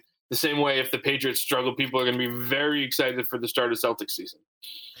that point. The same way, if the Patriots struggle, people are going to be very excited for the start of Celtics season.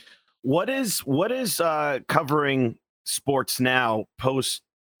 What is covering sports now post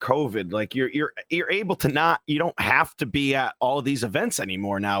COVID? Like you're able to you don't have to be at all these events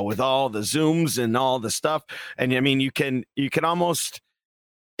anymore now with all the Zooms and all the stuff. And I mean, you can almost,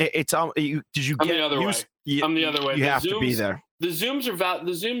 it's all I'm the other way. You have to be there. The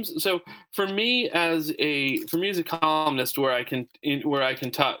Zooms. So for me as a columnist, where I can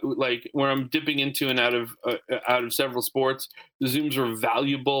talk, like where I'm dipping into and out of several sports, the Zooms are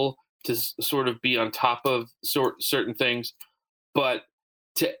valuable to sort of be on top of certain things, but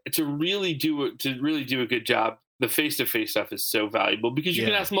to really do a good job, the face-to-face stuff is so valuable because you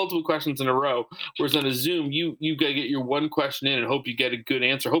can ask multiple questions in a row. Whereas on a Zoom, you gotta get your one question in and hope you get a good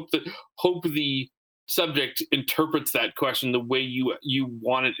answer. Hope the subject interprets that question the way you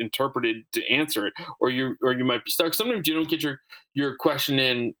want it interpreted to answer it, or you might be stuck. Sometimes you don't get your question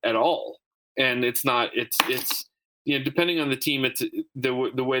in at all, and it's depending on the team, it's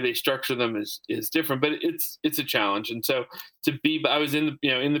the way they structure them is different, but it's a challenge. And so I was in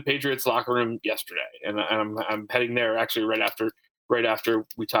the Patriots locker room yesterday, and I'm heading there actually right after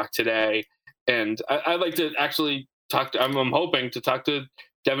we talked today, and I'd like to actually talk to. I'm hoping to talk to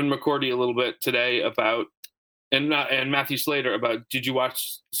Devin McCourty a little bit today about and Matthew Slater about, did you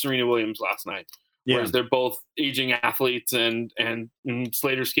watch Serena Williams last night? Yeah. Whereas they're both aging athletes, and in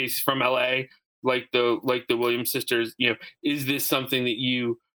Slater's case, he's from LA. Like the Williams sisters, is this something that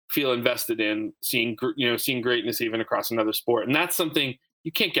you feel invested in, seeing greatness even across another sport? And that's something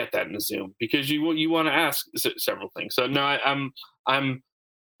you can't get that in a Zoom because you want to ask several things. So no,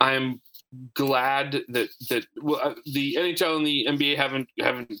 I'm glad that the NHL and the NBA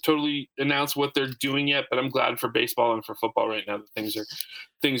haven't totally announced what they're doing yet, but I'm glad for baseball and for football right now that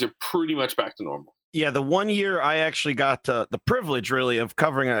things are pretty much back to normal. Yeah, the one year I actually got the privilege really of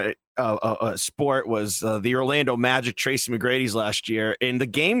covering a sport was the Orlando Magic, Tracy McGrady's last year, and the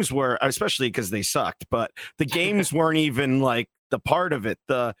games were, especially because they sucked, but the games weren't even like the part of it.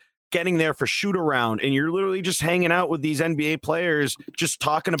 The getting there for shoot around, and you're literally just hanging out with these NBA players, just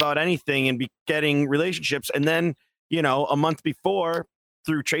talking about anything and getting relationships. And then, a month before,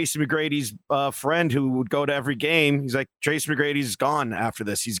 through Tracy McGrady's friend who would go to every game, he's like, Tracy McGrady's gone after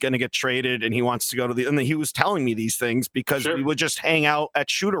this. He's going to get traded, and he wants to go to and he was telling me these things because we would just hang out at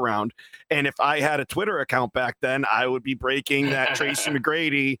shoot around. And if I had a Twitter account back then, I would be breaking that Tracy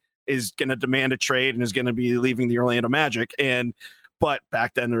McGrady is going to demand a trade and is going to be leaving the Orlando Magic. But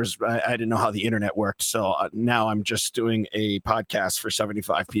back then I didn't know how the internet worked. So now I'm just doing a podcast for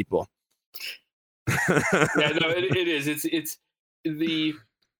 75 people. Yeah, no, it is.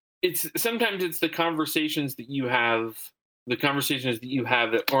 It's sometimes it's the conversations that you have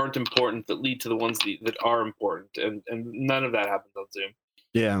that aren't important that lead to the ones that are important, and none of that happens on Zoom.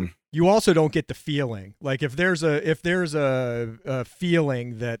 Yeah. You also don't get the feeling. Like if there's a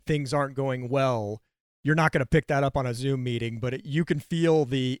feeling that things aren't going well, you're not going to pick that up on a Zoom meeting, but you can feel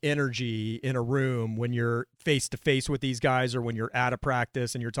the energy in a room when you're face to face with these guys, or when you're at a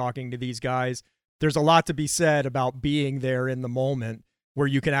practice and you're talking to these guys. There's a lot to be said about being there in the moment, where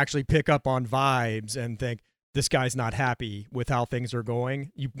you can actually pick up on vibes and think, this guy's not happy with how things are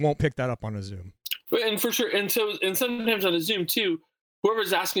going. You won't pick that up on a Zoom. And for sure. And sometimes on a Zoom too,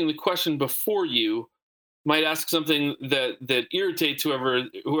 whoever's asking the question before you might ask something that irritates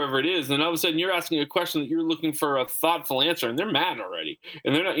whoever it is. And all of a sudden you're asking a question that you're looking for a thoughtful answer, and they're mad already.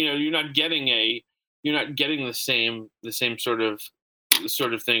 And they're not, you're not getting the same sort of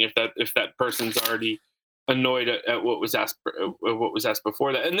thing if that person's already annoyed at what was asked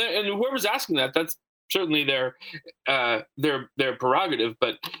before that. And whoever's asking that's certainly their prerogative.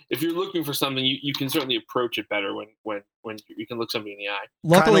 But if you're looking for something, you can certainly approach it better when you can look somebody in the eye.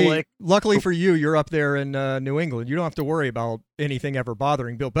 Luckily for you, you're up there in New England. You don't have to worry about anything ever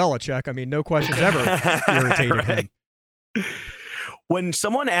bothering Bill Belichick. I mean, no questions ever irritated him. When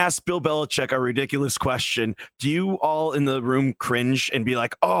someone asks Bill Belichick a ridiculous question, do you all in the room cringe and be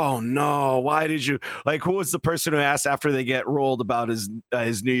like, oh no, why did you, like, who was the person who asked after they get rolled about his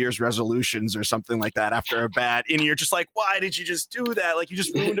New Year's resolutions or something like that after a bad, and you're just like, why did you just do that? Like, you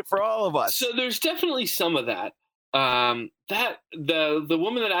just ruined it for all of us. So there's definitely some of that. That the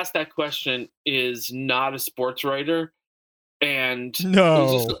woman that asked that question is not a sports writer. And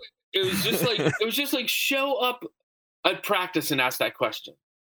no, it was just like show up at practice and ask that question.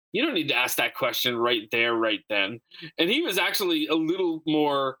 You don't need to ask that question right there, right then. And he was actually a little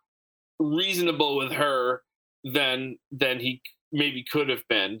more reasonable with her than he maybe could have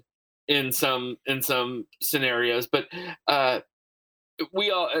been in some scenarios. But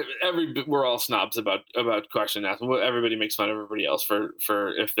we're all snobs about question asking. Everybody makes fun of everybody else for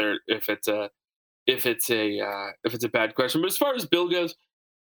if it's a bad question. But as far as Bill goes,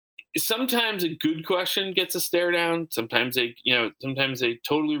 sometimes a good question gets a stare down. Sometimes a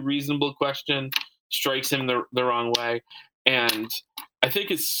totally reasonable question strikes him the wrong way. And I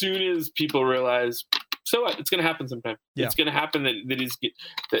think as soon as people realize, so what, it's going to happen sometime. Yeah. It's going to happen that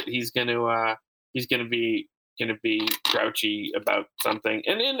he's going to be grouchy about something.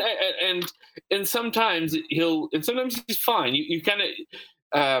 And sometimes he's fine. You kind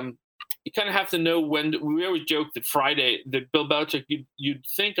of have to know when. We always joke that Bill Belichick, you'd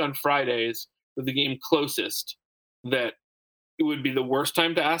think on Fridays with the game closest that it would be the worst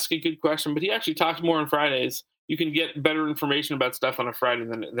time to ask a good question, but he actually talks more on Fridays. You can get better information about stuff on a Friday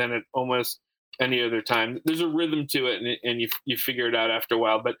than at almost any other time. There's a rhythm to it, and you figure it out after a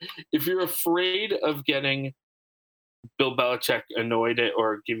while. But if you're afraid of getting Bill Belichick annoyed it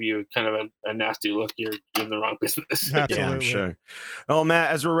or give you kind of a nasty look, you're in the wrong business. Absolutely. Yeah, I'm sure. Oh,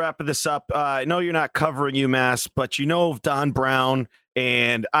 Matt, as we're wrapping this up, I know you're not covering UMass, but you know of Don Brown,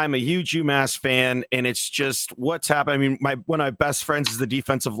 and I'm a huge UMass fan, and it's just what's happened. I mean, one of my best friends is the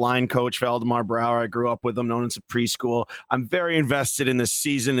defensive line coach, Valdemar Brower. I grew up with him, known as a preschool. I'm very invested in this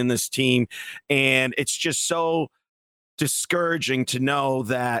season, in this team, and it's just so discouraging to know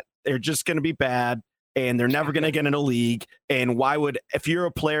that they're just going to be bad. And they're never going to get in a league. And if you're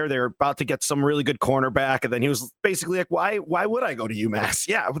a player, they're about to get some really good cornerback. And then he was basically like, why would I go to UMass?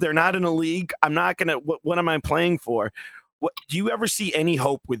 Yeah, they're not in a league. I'm not going to, what am I playing for? Do you ever see any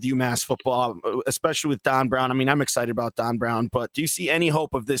hope with UMass football, especially with Don Brown? I mean, I'm excited about Don Brown, but do you see any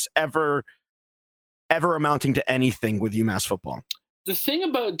hope of this ever amounting to anything with UMass football? The thing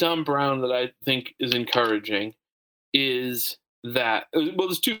about Don Brown that I think is encouraging is that, well,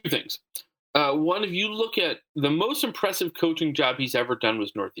 there's two things. One, if you look at the most impressive coaching job he's ever done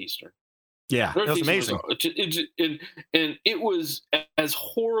was Northeastern. Yeah, that was amazing. And it was as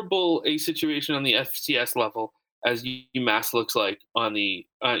horrible a situation on the FCS level as UMass looks like on the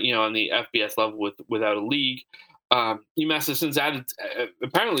FBS level without a league. UMass has since added,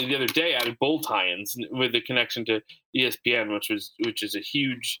 apparently the other day, added bowl tie-ins with the connection to ESPN, which is a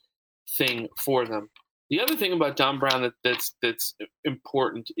huge thing for them. The other thing about Don Brown that's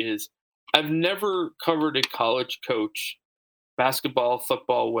important is I've never covered a college coach, basketball,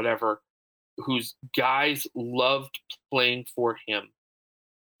 football, whatever, whose guys loved playing for him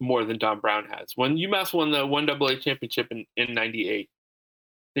more than Don Brown has. When UMass won the 1AA championship in 98,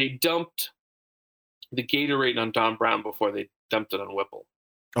 they dumped the Gatorade on Don Brown before they dumped it on Whipple.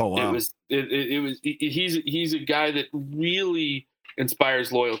 Oh wow! He's a guy that really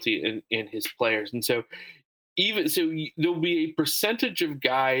inspires loyalty in his players, and so there'll be a percentage of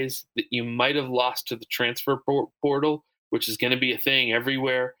guys that you might have lost to the transfer portal, which is going to be a thing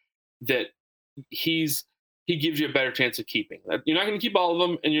everywhere, that he gives you a better chance of keeping. You're not going to keep all of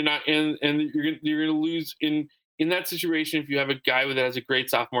them, and you're going to lose in that situation. If you have a guy that has a great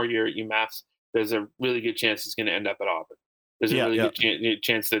sophomore year at UMass, there's a really good chance he's going to end up at Auburn. There's a really good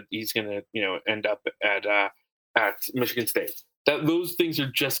chance that he's going to end up at Michigan State. Those things are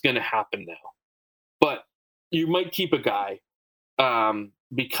just going to happen now. But you might keep a guy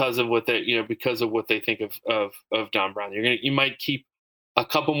because of what they think of Don Brown. You might keep a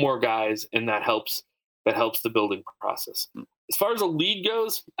couple more guys, and that helps the building process. As far as a league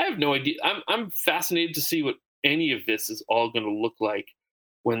goes, I have no idea. I'm fascinated to see what any of this is all going to look like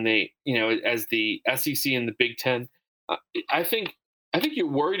when they, as the SEC and the Big Ten. I think you're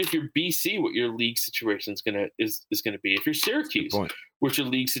worried if you're BC what your league situation is gonna be. If you're Syracuse, what your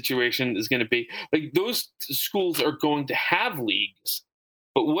league situation is going to be. Like, those schools are going to have leagues,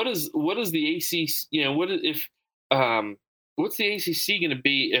 but what is the ACC? What's the ACC going to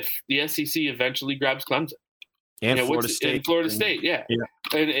be if the SEC eventually grabs Clemson? And Florida State. And Florida State, yeah.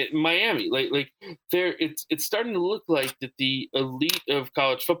 And Miami, it's starting to look like that the elite of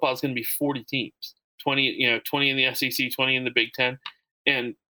college football is going to be 40 teams, 20 in the SEC, 20 in the Big Ten,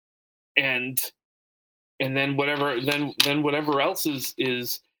 and then whatever else is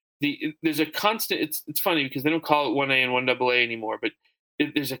there's a constant. It's funny because they don't call it 1A and 1AA anymore, but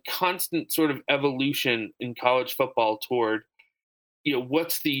there's a constant sort of evolution in college football toward,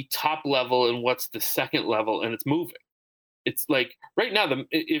 what's the top level and what's the second level, and it's moving. It's like right now,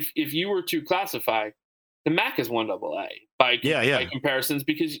 if you were to classify, the MAC is 1AA by comparisons,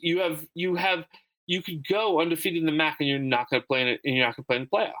 because you could go undefeated in the MAC and you're not going to play in it, and you're not going to play in the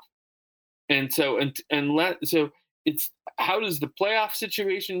playoff. And so it's, how does the playoff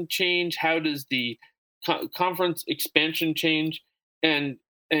situation change? How does the conference expansion change? And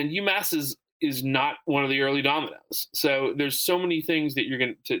UMass is not one of the early dominoes. So there's so many things that you're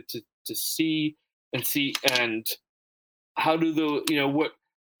going to see, and how do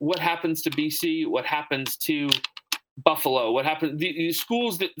what happens to BC? What happens to Buffalo? What happens the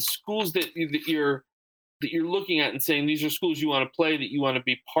schools that you're looking at and saying these are schools you want to play, that you want to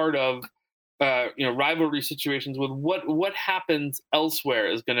be part of? Rivalry situations with what happens elsewhere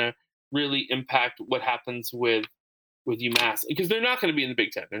is going to really impact what happens with UMass, because they're not going to be in the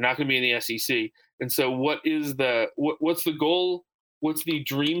Big Ten. They're not going to be in the SEC. And so what's the goal? What's the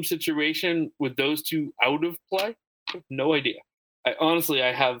dream situation with those two out of play? I have no idea.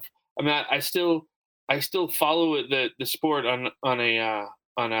 I still follow the sport on a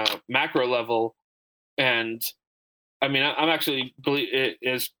macro level. And I mean, I'm actually,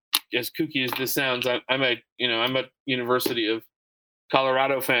 as kooky as this sounds, I'm a University of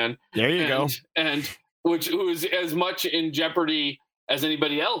Colorado fan. There you go. And who is as much in jeopardy as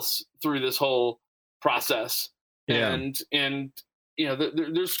anybody else through this whole process. Yeah. And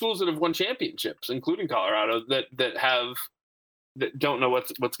there's schools that have won championships, including Colorado, that don't know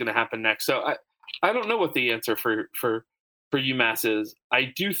what's going to happen next. So I don't know what the answer for UMass is.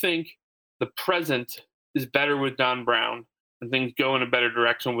 I do think the present is better with Don Brown, and things go in a better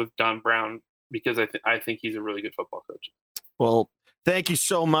direction with Don Brown, because I think he's a really good football coach. Well, thank you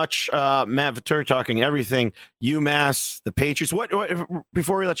so much, Matt Vautour, talking everything UMass, the Patriots. What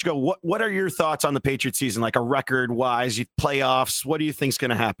before we let you go, what are your thoughts on the Patriots season, like a record-wise, playoffs? What do you think is going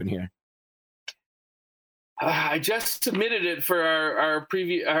to happen here? I just submitted it for our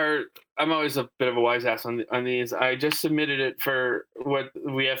preview. I'm always a bit of a wise ass on these. I just submitted it for what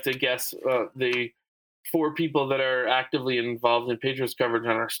we have to guess the 4 people that are actively involved in Patriots coverage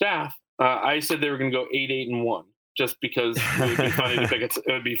on our staff. I said they were going to go 8-1, just because it would be funny to pick it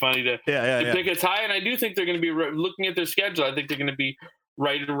would be funny to pick a tie. And I do think they're going to be looking at their schedule. I think they're going to be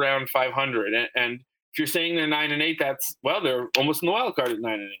right around 500. And if you're saying they're 9-8, they're almost in the wild card at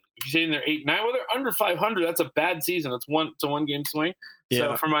 9-8. If you're saying they're 8-9, they're under 500. That's a bad season. It's a one game swing. Yeah.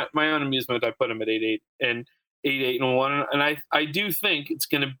 So for my own amusement, I put them at 8-8 and 8-1. And I do think it's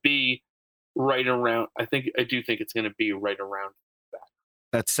going to be right around. I do think it's going to be right around that.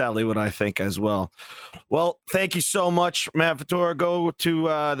 That's sadly what I think as well. Well, thank you so much, Matt Vautour. Go to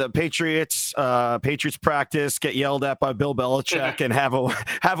the Patriots practice, get yelled at by Bill Belichick, and have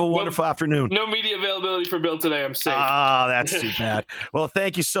a wonderful afternoon. No media availability for Bill today. I'm safe. That's too bad. Well,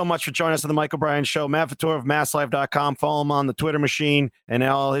 thank you so much for joining us on the Mike O'Brien Show. Matt Vautour of MassLive.com. Follow him on the Twitter machine and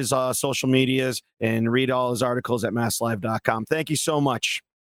all his social medias, and read all his articles at MassLive.com. Thank you so much.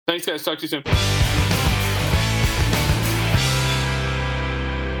 Thanks, guys. Talk to you soon.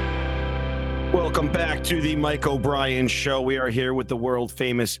 Welcome back to the Mike O'Brien Show. We are here with the world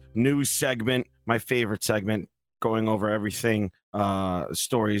famous news segment, my favorite segment, going over everything,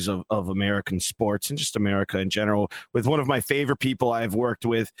 stories of American sports and just America in general, with one of my favorite people I've worked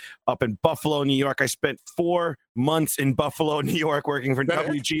with up in Buffalo, New York. I spent 4 months in Buffalo, New York, working for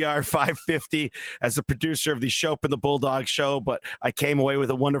WGR 550 as a producer of the Show and the Bulldog Show. But I came away with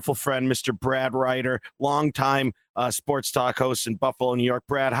a wonderful friend, Mr. Brad Riter, longtime sports talk host in Buffalo, New York.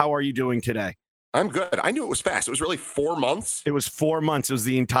 Brad, how are you doing today? I'm good. I knew it was fast. It was really 4 months. It was 4 months. It was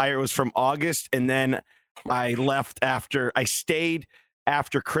it was from August. And then I stayed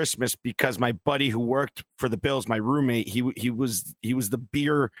after Christmas because my buddy who worked for the Bills, my roommate, he was the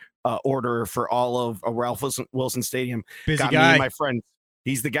beer orderer for all of Ralph Wilson Stadium. Busy got guy. me and my friend.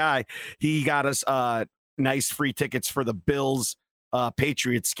 He's the guy. He got us nice free tickets for the Bills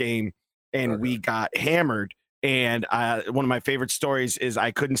Patriots game, and we got hammered. And one of my favorite stories is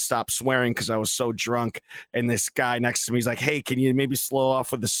I couldn't stop swearing because I was so drunk. And this guy next to me is like, "Hey, can you maybe slow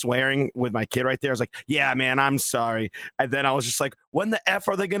off with the swearing with my kid right there?" I was like, "Yeah, man, I'm sorry." And then I was just like, "When the F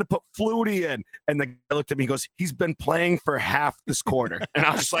are they going to put Flutie in?" And the guy looked at me and goes, "He's been playing for half this quarter." And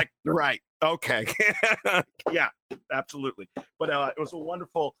I was just like, "Right. Okay." Yeah, absolutely. But it was a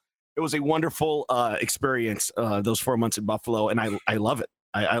wonderful experience, those 4 months in Buffalo. And I love it.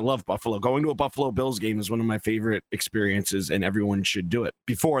 I love Buffalo. Going to a Buffalo Bills game is one of my favorite experiences, and everyone should do it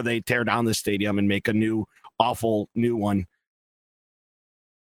before they tear down the stadium and make a awful new one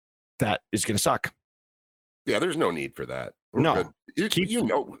that is going to suck. Yeah, there's no need for that. No,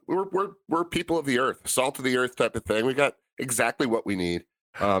 we're people of the earth, salt of the earth type of thing. We got exactly what we need.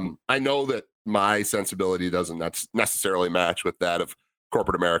 I know that my sensibility doesn't necessarily match with that of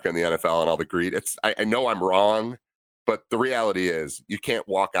corporate America and the NFL and all the greed. I know I'm wrong. But the reality is you can't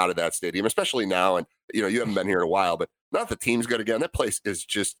walk out of that stadium, especially now. And, you haven't been here in a while, but now the team's good again. That place is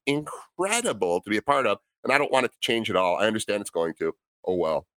just incredible to be a part of. And I don't want it to change at all. I understand it's going to. Oh,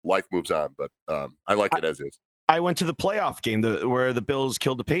 well, life moves on. But I like it as is. I went to the playoff game where the Bills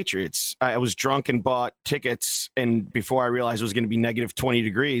killed the Patriots. I was drunk and bought tickets. And before I realized it was going to be negative 20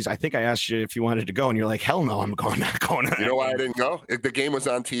 degrees, I think I asked you if you wanted to go. And you're like, "Hell no, I'm not going." You know why I didn't go? The game was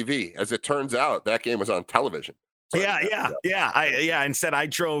on TV. As it turns out, that game was on television. Yeah. Instead, I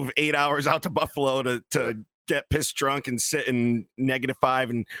drove 8 hours out to Buffalo to get pissed drunk and sit in -5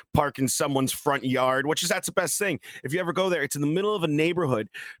 and park in someone's front yard, that's the best thing. If you ever go there, it's in the middle of a neighborhood.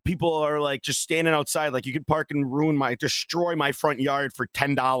 People are like just standing outside. Like, you could park and destroy my front yard for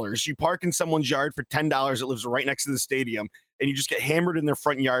 $10. You park in someone's yard for $10 that lives right next to the stadium, and you just get hammered in their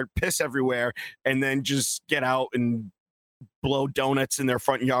front yard, piss everywhere, and then just get out and blow donuts in their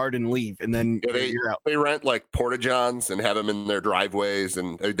front yard and leave, and then you're out. They rent like porta-johns and have them in their driveways,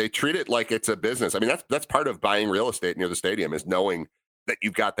 and they treat it like it's a business. I mean, that's part of buying real estate near the stadium, is knowing that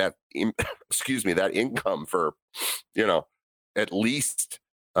you've got that that income for at least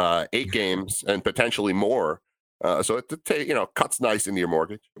 8 games and potentially more. So it cuts nice into your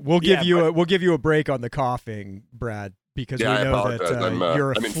mortgage. We'll give you a break on the coughing, Brad, because we know that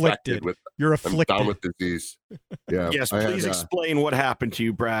you're afflicted. You're afflicted. I'm down with disease. Yeah. Yes, please explain what happened to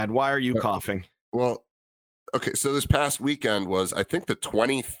you, Brad. Why are you coughing? Well, okay, so this past weekend was, I think, the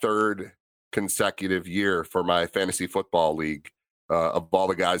 23rd consecutive year for my fantasy football league of all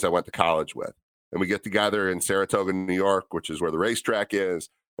the guys I went to college with. And we get together in Saratoga, New York, which is where the racetrack is,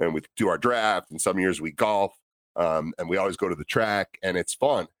 and we do our draft, and some years we golf, and we always go to the track, and it's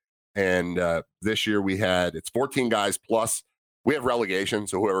fun. And this year it's 14 guys plus we have relegation.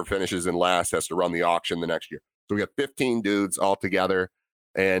 So whoever finishes in last has to run the auction the next year. So we got 15 dudes all together,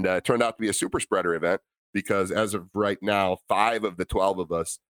 and it turned out to be a super spreader event because as of right now, 5 of the 12 of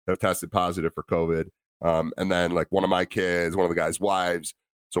us have tested positive for COVID. And then like one of my kids, one of the guys' wives.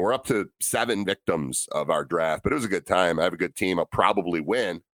 So we're up to 7 victims of our draft, but it was a good time. I have a good team. I'll probably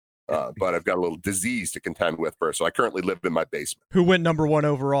win. But I've got a little disease to contend with first. So I currently live in my basement. Who went number 1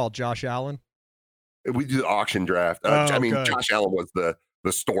 overall? Josh Allen? We do the auction draft. Good. Josh Allen was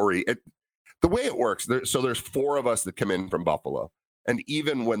the story. The way it works, there's 4 of us that come in from Buffalo. And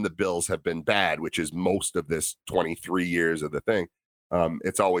even when the Bills have been bad, which is most of this 23 years of the thing,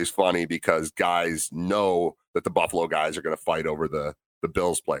 it's always funny because guys know that the Buffalo guys are going to fight over the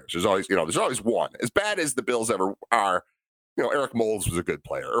Bills players. There's always one. As bad as the Bills ever are, Eric Moulds was a good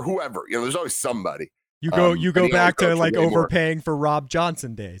player, or whoever. There's always somebody. You go back to like overpaying for Rob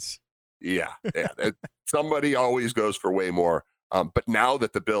Johnson days. Yeah. Somebody always goes for way more. But now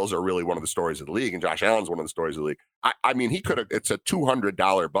that the Bills are really one of the stories of the league, and Josh Allen's one of the stories of the league, I mean, he could have. It's a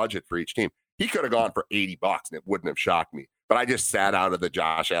 $200 budget for each team. He could have gone for $80, and it wouldn't have shocked me. But I just sat out of the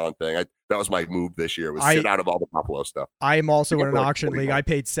Josh Allen thing. That was my move this year, was sit out of all the Buffalo stuff. I'm also in an like auction league. I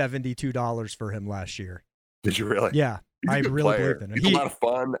paid $72 for him last year. Did you really? Yeah. I really believe in him. He's a lot of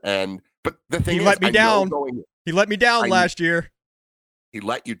fun, but the thing he is, let me down. He let me down last year. He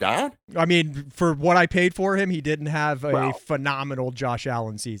let you down? I mean, for what I paid for him, he didn't have a phenomenal Josh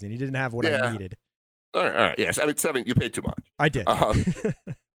Allen season. He didn't have what I needed. All right. Yes, I mean, you paid too much. I did. I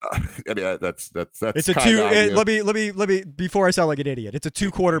mean, that's. It's a two. Let me. Before I sound like an idiot, it's a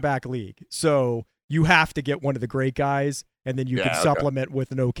 2-quarterback league. So you have to get one of the great guys, and then you can supplement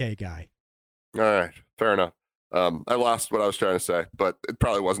with an okay guy. All right, fair enough. I lost what I was trying to say, but it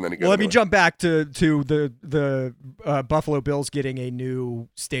probably wasn't any good. Well, let me jump back to the Buffalo Bills getting a new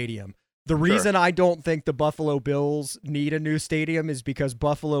stadium. The reason I don't think the Buffalo Bills need a new stadium is because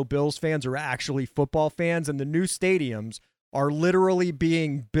Buffalo Bills fans are actually football fans, and the new stadiums are literally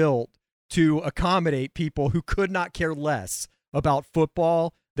being built to accommodate people who could not care less about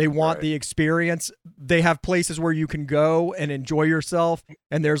football. They want the experience. They have places where you can go and enjoy yourself,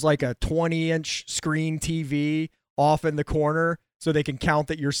 and there's like a 20-inch screen TV off in the corner so they can count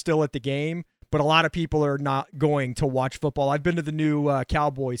that you're still at the game. But a lot of people are not going to watch football. I've been to the new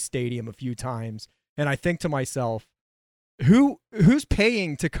Cowboys Stadium a few times, and I think to myself, who's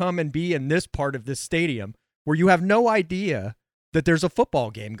paying to come and be in this part of this stadium where you have no idea that there's a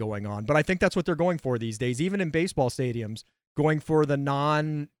football game going on? But I think that's what they're going for these days, even in baseball stadiums, going for the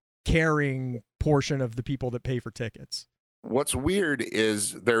non-caring portion of the people that pay for tickets. What's weird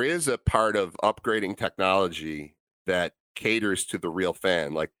is there is a part of upgrading technology that caters to the real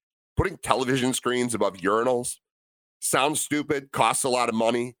fan. Like putting television screens above urinals sounds stupid, costs a lot of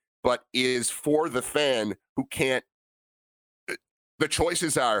money, but is for the fan who can't. The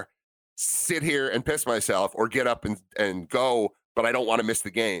choices are sit here and piss myself or get up and go, but I don't want to miss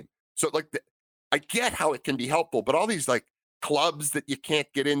the game. So I get how it can be helpful, but all these like clubs that you can't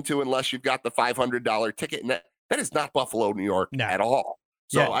get into unless you've got the $500 ticket, and that is not Buffalo, New York at all.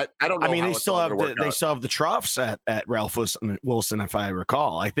 So I don't know. I mean, they still have the troughs at Ralph Wilson, if I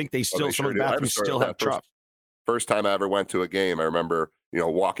recall. I think they still some of the bathrooms still have troughs. First time I ever went to a game, I remember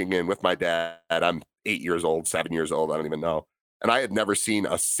walking in with my dad. I'm 8 years old, 7 years old, I don't even know, and I had never seen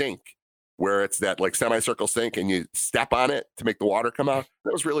a sink where it's that like semicircle sink and you step on it to make the water come out.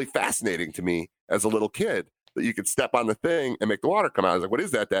 That was really fascinating to me as a little kid, that you could step on the thing and make the water come out. I was like, what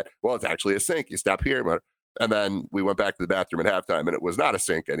is that? Well, it's actually a sink. You step here. And then we went back to the bathroom at halftime, and it was not a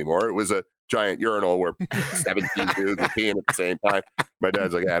sink anymore. It was a giant urinal where 17 dudes were peeing at the same time. My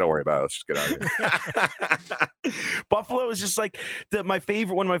dad's like, don't worry about it. Let's just get out of here. Buffalo is just like one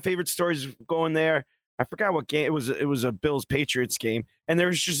of my favorite stories going there. I forgot what game it was. It was a Bills Patriots game, and there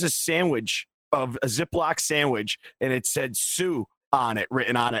was just a Ziploc sandwich, and it said Sue on it,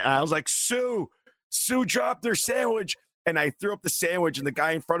 written on it. And I was like, Sue dropped their sandwich. And I threw up the sandwich, and the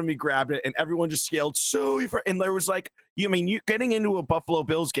guy in front of me grabbed it, and everyone just yelled, Sue. And there was like, you getting into a Buffalo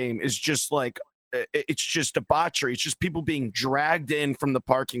Bills game is just like, it's just debauchery. It's just people being dragged in from the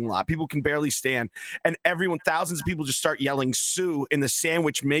parking lot. People can barely stand. And thousands of people just start yelling Sue, and the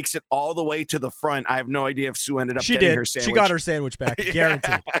sandwich makes it all the way to the front. I have no idea if Sue ended up getting her sandwich. She got her sandwich back,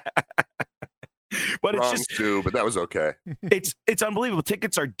 guaranteed. But it's just too, but that was okay. It's unbelievable.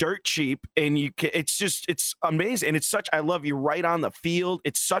 Tickets are dirt cheap, and it's amazing. And I love you right on the field.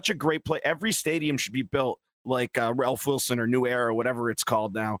 It's such a great play. Every stadium should be built like Ralph Wilson or New Era or whatever it's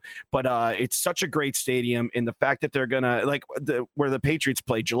called now. But it's such a great stadium, and the fact that they're gonna where the Patriots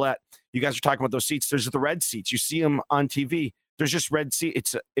play, Gillette. You guys are talking about those seats. There's the red seats. You see them on TV. There's just red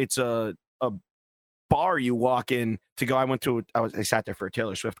seats. It's a bar you walk in to go. I sat there for a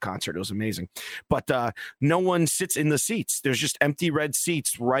Taylor Swift concert. It was amazing, but no one sits in the seats. There's just empty red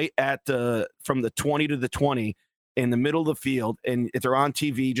seats right at from the 20 to the 20 in the middle of the field, and if they're on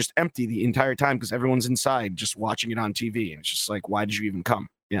TV, just empty the entire time because everyone's inside just watching it on TV. And it's just like, why did you even come?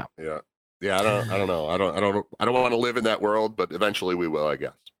 Yeah. I don't know. I don't want to live in that world, but eventually we will, I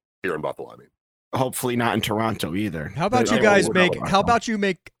guess, here in Buffalo. I mean. Hopefully not in Toronto either. How about you guys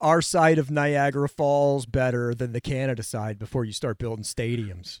make our side of Niagara Falls better than the Canada side before you start building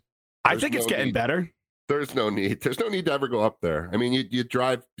stadiums? I think it's getting better. There's no need. There's no need to ever go up there. I mean, you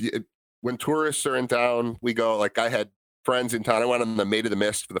drive when tourists are in town. We go. Like I had friends in town. I went on the Maid of the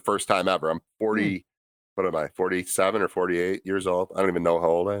Mist for the first time ever. I'm 40. What am I? 47 or 48 years old. I don't even know how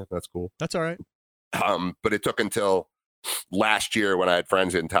old I am. That's cool. That's all right. But it took until last year when I had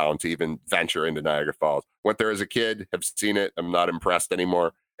friends in town to even venture into Niagara Falls. Went there as a kid, have seen it. I'm not impressed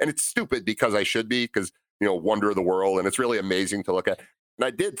anymore. And it's stupid because I should be, because, wonder of the world. And it's really amazing to look at. And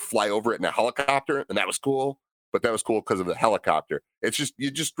I did fly over it in a helicopter, and that was cool. But that was cool because of the helicopter. It's just, you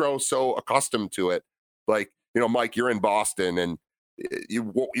just grow so accustomed to it. Like, Mike, you're in Boston, and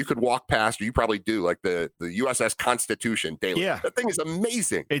you could walk past, or you probably do, like the USS Constitution daily. Yeah. That thing is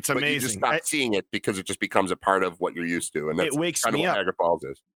amazing. It's but amazing. You just stop seeing it because it just becomes a part of what you're used to, and that's it wakes kind of me what up. Niagara Falls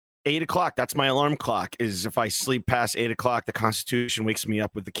is. 8 o'clock. That's my alarm clock. Is if I sleep past 8 o'clock, the Constitution wakes me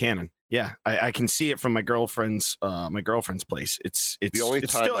up with the cannon. Yeah, I can see it from my girlfriend's place. It's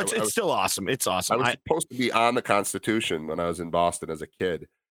still awesome. It's awesome. I was supposed to be on the Constitution when I was in Boston as a kid,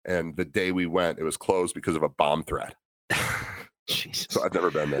 and the day we went, it was closed because of a bomb threat. Jesus. So I've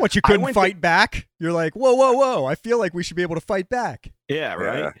never been there. What, you couldn't fight back? You're like, whoa. I feel like we should be able to fight back. Yeah,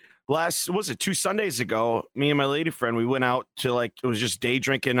 right. Yeah. Was it 2 Sundays ago, me and my lady friend, we went out to, like, it was just day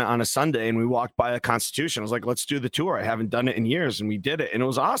drinking on a Sunday, and we walked by a Constitution. I was like, let's do the tour. I haven't done it in years, and we did it, and it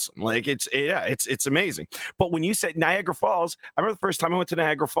was awesome. Like, it's amazing. But when you said Niagara Falls, I remember the first time I went to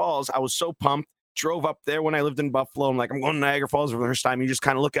Niagara Falls, I was so pumped. Drove up there when I lived in Buffalo. I'm like, I'm going to Niagara Falls for the first time. You just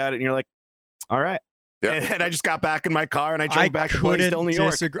kind of look at it, and you're like, all right. Yeah. And I just got back in my car and I drove back to Blaisdell, New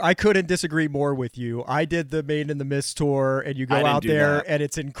York. I couldn't disagree more with you. I did the Made in the Mist tour, and you go out there and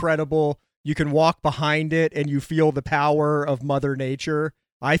it's incredible. You can walk behind it and you feel the power of Mother Nature.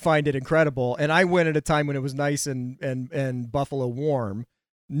 I find it incredible. And I went at a time when it was nice and Buffalo warm.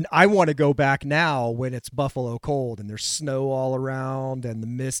 I want to go back now when it's Buffalo cold and there's snow all around and the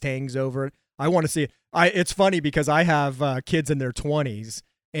mist hangs over it. I want to see it. It's funny because I have kids in their 20s.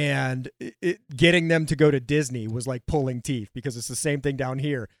 And getting them to go to Disney was like pulling teeth because it's the same thing down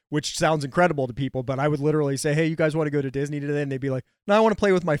here, which sounds incredible to people. But I would literally say, hey, you guys want to go to Disney today? And they'd be like, no, I want to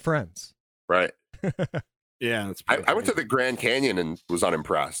play with my friends. Right. Yeah. I went to the Grand Canyon and was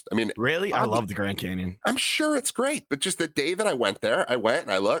unimpressed. I mean, really? I love the Grand Canyon. I'm sure it's great. But just the day that I went there, I went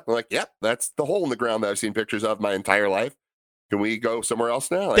and I looked. I'm like, yep, that's the hole in the ground that I've seen pictures of my entire life. Can we go somewhere else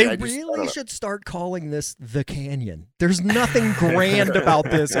now? They really should start calling this the Canyon. There's nothing grand about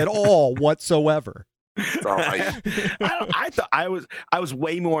this at all whatsoever. I thought I was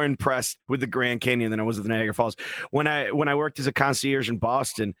way more impressed with the Grand Canyon than I was with the Niagara Falls. When I worked as a concierge in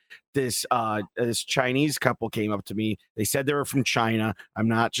Boston, this Chinese couple came up to me. They said they were from China. I'm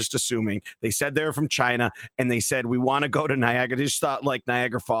not just assuming. They said they were from China, and they said, we want to go to Niagara. They just thought like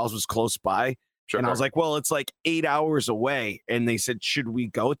Niagara Falls was close by. Sure. And I was like, well, it's like 8 hours away. And they said, should we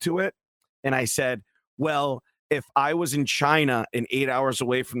go to it? And I said, well, if I was in China and 8 hours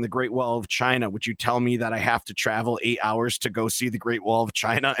away from the Great Wall of China, would you tell me that I have to travel 8 hours to go see the Great Wall of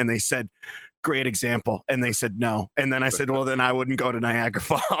China? And they said, great example. And they said, no. And then I said, well, then I wouldn't go to Niagara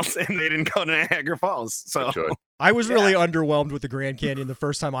Falls. And they didn't go to Niagara Falls. So I was really underwhelmed with the Grand Canyon the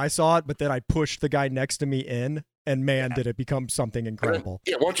first time I saw it, but then I pushed the guy next to me in. And man, did it become something incredible.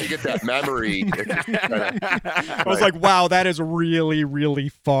 Yeah, once you get that memory. I was like, wow, that is really, really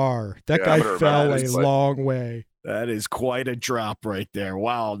far. That guy fell a long way. That is quite a drop right there.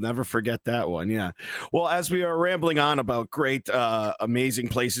 Wow, I'll never forget that one. Yeah. Well, as we are rambling on about great, amazing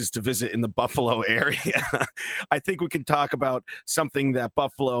places to visit in the Buffalo area, I think we can talk about something that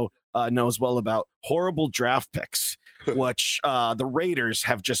Buffalo knows well about: horrible draft picks, which the Raiders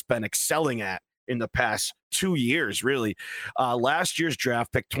have just been excelling at in the past 2 years, really. Last year's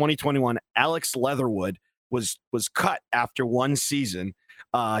draft pick, 2021, Alex Leatherwood, was cut after one season.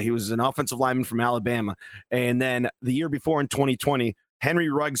 He was an offensive lineman from Alabama. And then the year before, in 2020, Henry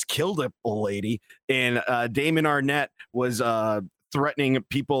Ruggs killed a lady, and Damon Arnett was threatening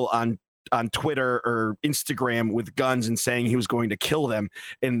people on Twitter or Instagram with guns and saying he was going to kill them.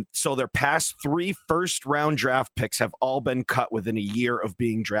 And so their past 3 first-round draft picks have all been cut within a year of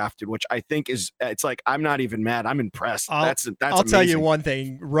being drafted, which I think it's like, I'm not even mad. I'm impressed. That's I'll tell you one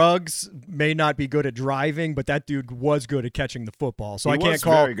thing. Ruggs may not be good at driving, but that dude was good at catching the football. So I can't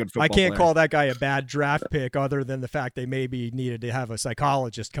call that guy a bad draft pick, other than the fact they maybe needed to have a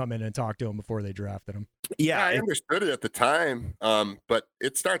psychologist come in and talk to him before they drafted him. Yeah, I understood it at the time, but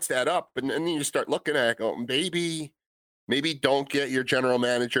it starts to add up. And then you start looking at it, go, maybe don't get your general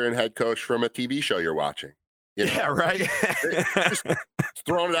manager and head coach from a TV show you're watching. You know? Yeah, right. Just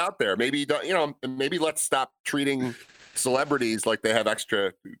throwing it out there. Maybe don't, maybe let's stop treating celebrities like they have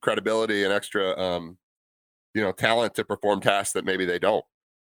extra credibility and extra, talent to perform tasks that maybe they don't.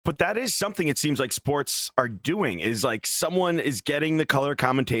 But that is something it seems like sports are doing, is like someone is getting the color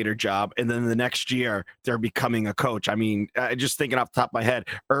commentator job, and then the next year they're becoming a coach. I mean, just thinking off the top of my head,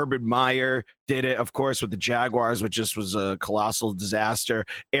 Urban Meyer did it, of course, with the Jaguars, which just was a colossal disaster.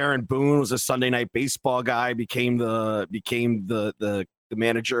 Aaron Boone was a Sunday Night Baseball guy, became the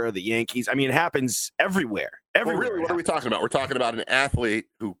manager of the Yankees. I mean, it happens everywhere. Well, really, what are we talking about? We're talking about an athlete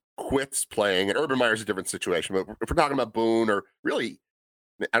who quits playing, and Urban Meyer's a different situation. But if we're talking about Boone, or really,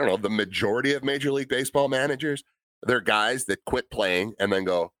 I don't know, the majority of Major League Baseball managers, they're guys that quit playing and then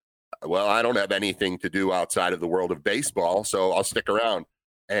go, well, I don't have anything to do outside of the world of baseball, so I'll stick around.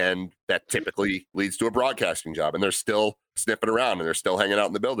 And that typically leads to a broadcasting job. And they're still sniffing around, and they're still hanging out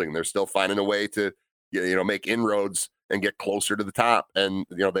in the building. They're still finding a way to, make inroads and get closer to the top. And,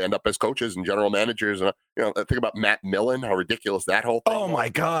 they end up as coaches and general managers. And, think about Matt Millen, how ridiculous that whole thing was. My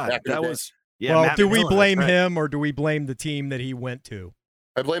God. That was, yeah. Well, Matt do we Millen, blame right. him, or do we blame the team that he went to?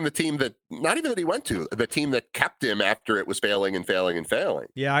 I blame the team not even that he went to, the team that kept him after it was failing and failing and failing.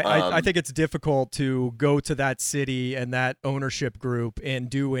 Yeah, I think it's difficult to go to that city and that ownership group and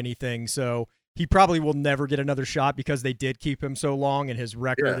do anything. So he probably will never get another shot because they did keep him so long and his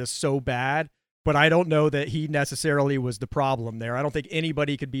record is so bad. But I don't know that he necessarily was the problem there. I don't think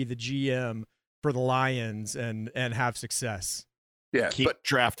anybody could be the GM for the Lions and have success. Yeah, keep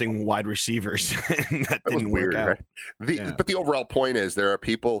drafting wide receivers. that didn't work out. Right? But the overall point is there are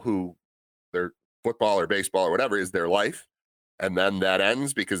people who their football or baseball or whatever is their life, and then that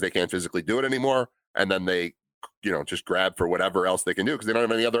ends because they can't physically do it anymore, and then they, just grab for whatever else they can do because they don't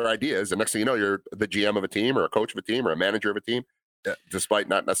have any other ideas. And next thing you know, you're the GM of a team or a coach of a team or a manager of a team, despite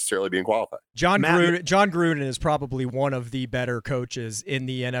not necessarily being qualified. John Gruden is probably one of the better coaches in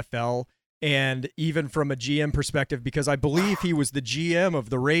the NFL. And even from a GM perspective, because I believe he was the GM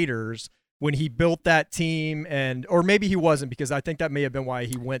of the Raiders when he built that team, or maybe he wasn't, because I think that may have been why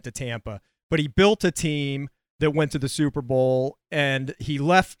he went to Tampa. But he built a team that went to the Super Bowl, and he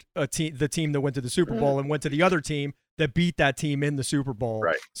left the team that went to the Super Bowl and went to the other team that beat that team in the Super Bowl.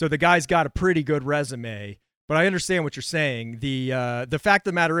 Right. So the guy's got a pretty good resume. But I understand what you're saying. The fact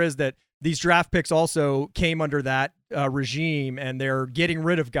of the matter is that these draft picks also came under that regime, and they're getting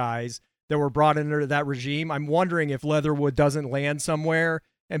rid of guys that were brought under that regime. I'm wondering if Leatherwood doesn't land somewhere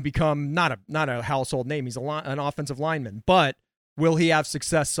and become not a household name. He's an offensive lineman, but will he have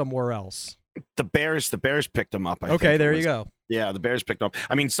success somewhere else? The Bears picked him up. Okay, there you go. Yeah, the Bears picked him up.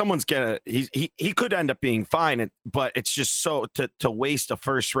 I mean, he could end up being fine, but it's just so to waste a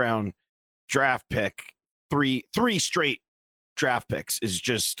first round draft pick, three straight draft picks is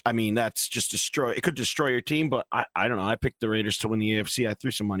just, I mean, that's just it could destroy your team. But I don't know. I picked the Raiders to win the AFC. I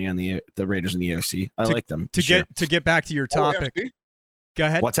threw some money on the Raiders in the AFC. I like them to get back to your topic. Go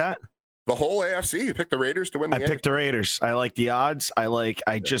ahead. What's that? The whole AFC. You picked the Raiders to win the AFC? I picked the Raiders. I like the odds.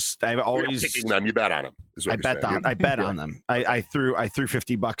 I've always picking them. You bet on them. I bet on them. I threw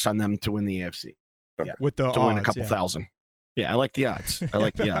 $50 on them to win the AFC. Yeah, with the to odds, win a couple thousand. Yeah, I like the odds. I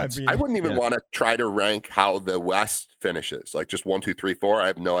like the odds. I wouldn't even want to try to rank how the West finishes. Like just 1, 2, 3, 4. I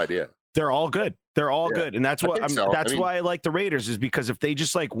have no idea. They're all good. They're all good, and that's what why I like the Raiders, is because if they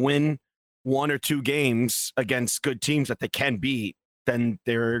just like win 1 or 2 games against good teams that they can beat, then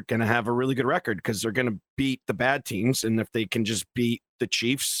they're going to have a really good record because they're going to beat the bad teams. And if they can just beat the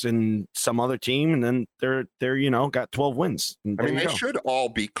Chiefs and some other team, and then they're got 12 wins. I mean, they should all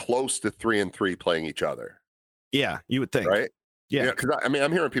be close to 3-3 playing each other. Yeah, you would think. Right? Yeah. Because I'm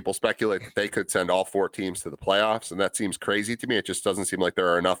hearing people speculate that they could send all 4 teams to the playoffs, and that seems crazy to me. It just doesn't seem like there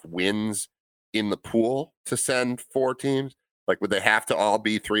are enough wins in the pool to send 4 teams. Like, would they have to all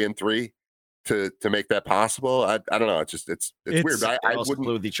be 3-3 to make that possible? I don't know. It's weird. I wouldn't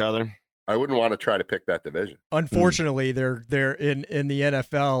with each other. I wouldn't want to try to pick that division. Unfortunately, they're in the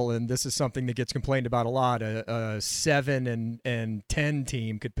NFL, and this is something that gets complained about a lot. A 7 and 10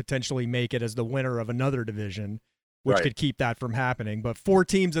 team could potentially make it as the winner of another division, which could keep that from happening. But 4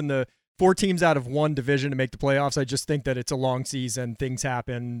 teams out of one division to make the playoffs. I just think that it's a long season. Things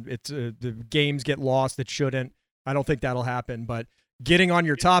happen. It's the games get lost that shouldn't. I don't think that'll happen. But getting on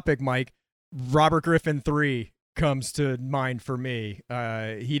your topic, Mike, Robert Griffin 3 comes to mind for me.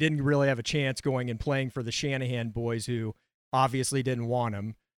 He didn't really have a chance going and playing for the Shanahan boys, who obviously didn't want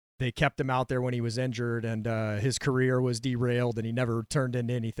him. They kept him out there when he was injured, and his career was derailed, and he never turned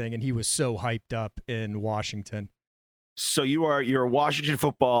into anything. And he was so hyped up in Washington. So you're a Washington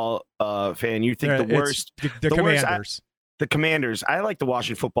football fan. You think the worst, the Commanders. The Commanders. I like the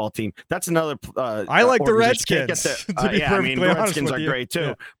Washington football team. That's another. I like the Redskins. The Redskins are great too.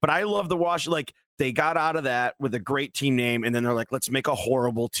 Yeah. But I love the Washington. Like, they got out of that with a great team name, and then they're like, let's make a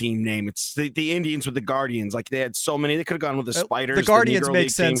horrible team name. It's the Indians with the Guardians. Like, they had so many. They could have gone with the Spiders. The Guardians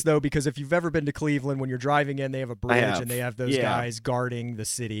make sense though, because if you've ever been to Cleveland, when you're driving in, they have a bridge and they have those guys guarding the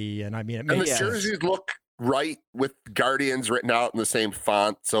city. And I mean, it makes sense. And the jerseys look right with Guardians written out in the same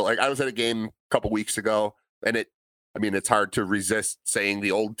font. So, like, I was at a game a couple weeks ago, and it's hard to resist saying the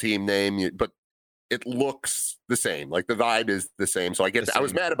old team name, but it looks the same. Like, the vibe is the same. So I get that. I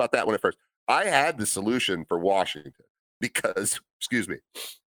was mad about that one at first. I had the solution for Washington because, excuse me.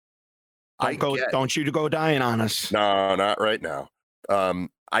 Don't you go dying on us. No, not right now.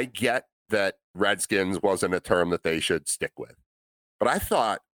 I get that Redskins wasn't a term that they should stick with. But I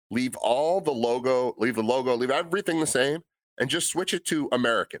thought leave all the logo, leave everything the same, and just switch it to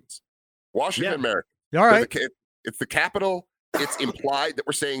Americans. Washington Americans. All right. It's the capital. It's implied that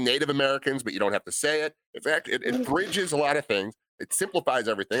we're saying Native Americans, but you don't have to say it. In fact, it bridges a lot of things. It simplifies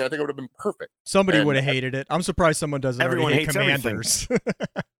everything. I think it would have been perfect. Somebody would have hated it. I'm surprised someone doesn't. Everyone hate hates Commanders.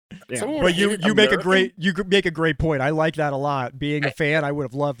 But you make a great point. I like that a lot. Being a fan, I would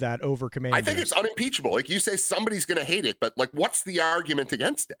have loved that over Commanders. I think it's unimpeachable. Like, you say somebody's going to hate it, but like, what's the argument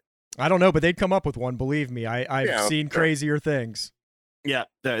against it? I don't know, but they'd come up with one. Believe me, I've seen crazier things. Yeah,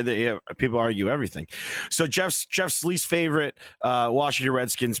 people argue everything. So Jeff's least favorite Washington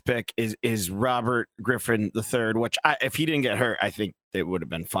Redskins pick is Robert Griffin III, which if he didn't get hurt, I think it would have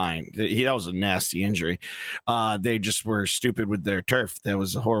been fine. That was a nasty injury. They just were stupid with their turf. That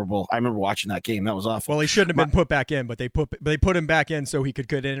was horrible. I remember watching that game. That was awful. Well, he shouldn't have been put back in, but they put him back in so he could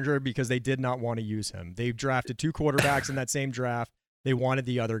get injured because they did not want to use him. They drafted 2 quarterbacks in that same draft. They wanted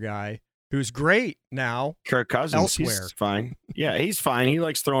the other guy, who's great now. Kirk Cousins, elsewhere. He's fine. Yeah, he's fine. He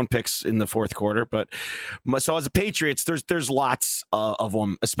likes throwing picks in the fourth quarter. But so as a Patriots, there's lots of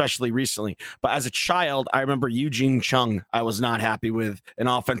them, especially recently. But as a child, I remember Eugene Chung. I was not happy with an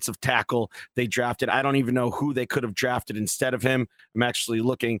offensive tackle they drafted. I don't even know who they could have drafted instead of him. I'm actually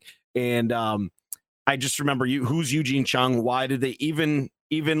looking, and I just remember who's Eugene Chung. Why did they even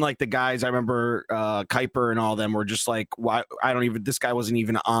like the guys? I remember Kuiper and all them were just like, why? This guy wasn't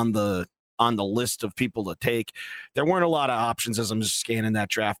even on the list of people to take. There weren't a lot of options as I'm just scanning that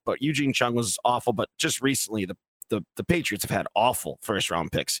draft, but Eugene Chung was awful. But just recently, the Patriots have had awful first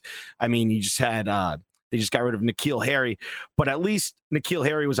round picks. I mean, you just had they just got rid of N'Keal Harry, but at least N'Keal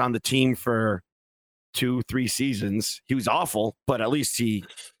Harry was on the team for 2-3 seasons. He was awful, but at least he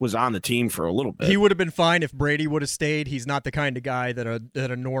was on the team for a little bit. He would have been fine if Brady would have stayed. He's not the kind of guy that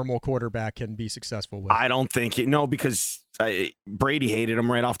a normal quarterback can be successful with. I don't think because Brady hated him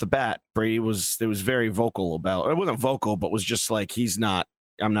right off the bat. Brady was very vocal about it. Wasn't vocal, but was just like,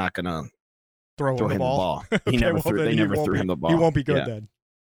 I'm not gonna throw him the ball. He never threw him the ball. He won't be good then.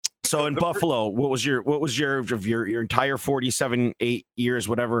 So in Buffalo, what was your entire 47-8 years,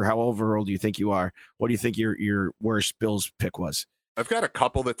 however old you think you are? What do you think your worst Bills pick was? I've got a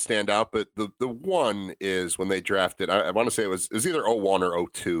couple that stand out, but the one is when they drafted. I want to say it was either 01 or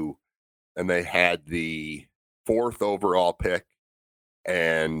 02, and they had the 4th overall pick,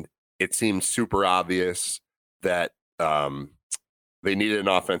 and it seemed super obvious that they needed an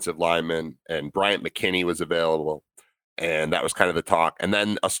offensive lineman, and Bryant McKinney was available. And that was kind of the talk. And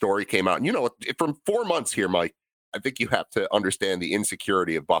then a story came out. And, from 4 months here, Mike, I think you have to understand the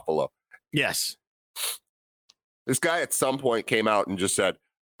insecurity of Buffalo. Yes. This guy at some point came out and just said,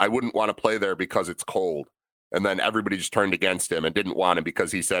 I wouldn't want to play there because it's cold. And then everybody just turned against him and didn't want him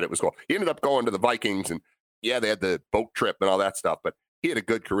because he said it was cold. He ended up going to the Vikings, and they had the boat trip and all that stuff, but he had a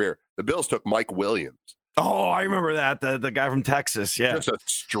good career. The Bills took Mike Williams. Oh, I remember that. The guy from Texas. Yeah. Just a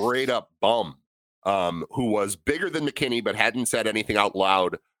straight up bum. Who was bigger than McKinney, but hadn't said anything out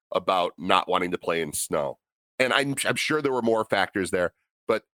loud about not wanting to play in snow. And I'm sure there were more factors there,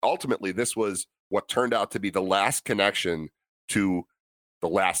 but ultimately this was what turned out to be the last connection to the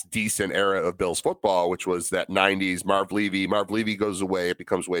last decent era of Bills football, which was that 90s Marv Levy. Marv Levy goes away. It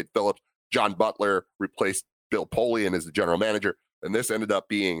becomes Wade Phillips. John Butler replaced Bill Polian as the general manager. And this ended up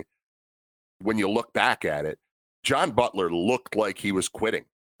being, when you look back at it, John Butler looked like he was quitting.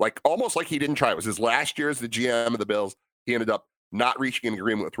 Almost like he didn't try. It was his last year as the GM of the Bills. He ended up not reaching an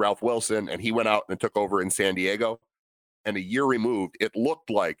agreement with Ralph Wilson, and he went out and took over in San Diego. And a year removed, it looked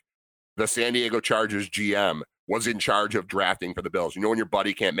like the San Diego Chargers GM was in charge of drafting for the Bills. When your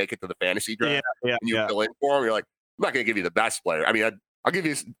buddy can't make it to the fantasy draft, and you fill in for him, you're like, I'm not going to give you the best player. I mean, I'll give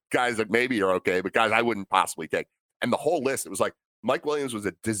you guys that maybe are okay, but guys I wouldn't possibly take. And the whole list, it was like Mike Williams was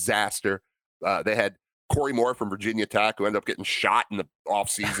a disaster. They had Corey Moore from Virginia Tech, who ended up getting shot in the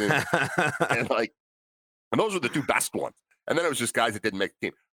offseason. and those were the 2 best ones. And then it was just guys that didn't make the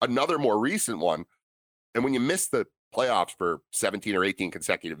team. Another more recent one, and when you miss the playoffs for 17 or 18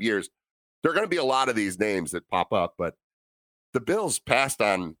 consecutive years, there are going to be a lot of these names that pop up. But the Bills passed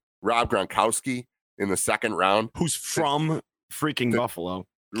on Rob Gronkowski in the 2nd round. Who's from freaking Buffalo.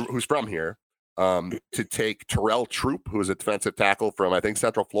 Who's from here. To take Terrell Troop, who was a defensive tackle from, I think,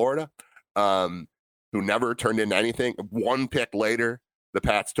 Central Florida. Who never turned into anything. 1 pick later, the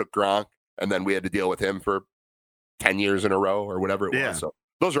Pats took Gronk, and then we had to deal with him for 10 years in a row or whatever it was. So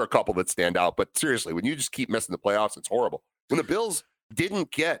those are a couple that stand out. But seriously, when you just keep missing the playoffs, it's horrible. When the Bills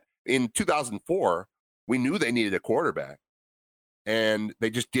didn't get, in 2004, we knew they needed a quarterback, and they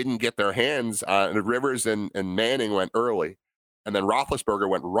just didn't get their hands on Rivers, and Manning went early, and then Roethlisberger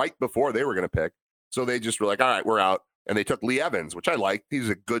went right before they were going to pick. So they just were like, all right, we're out. and they took Lee Evans, which I liked. He's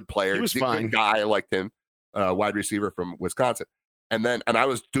a good player. He was He's a fine. good guy. I liked him, wide receiver from Wisconsin. And I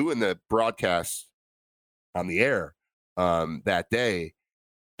was doing the broadcast on the air that day,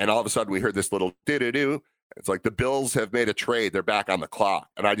 and all of a sudden we heard this little doo-doo-doo. It's like the Bills have made a trade. They're back on the clock.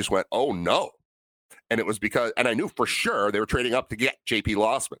 And I just went, oh, no. And it was because, and I knew for sure they were trading up to get J.P.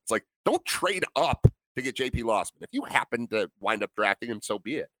 Lossman. It's like, don't trade up to get J.P. Lossman. If you happen to wind up drafting him, so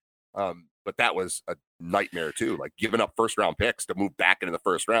be it. But that was a nightmare, too. Like giving up first-round picks to move back into the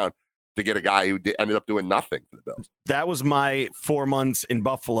first round to get a guy who ended up doing nothing for the Bills. That was my 4 months in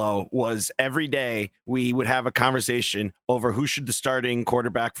Buffalo. Was every day we would have a conversation over who should the starting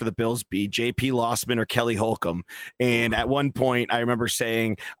quarterback for the Bills be, J.P. Lossman or Kelly Holcomb. And at one point I remember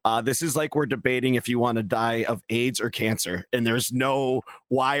saying, this is like we're debating if you want to die of AIDS or cancer. And there's no,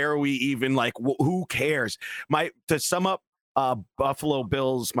 why are we even like, who cares? To sum up, Buffalo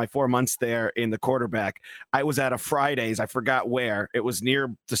Bills, my 4 months there in the quarterback, I was at a Fridays. I forgot where. It was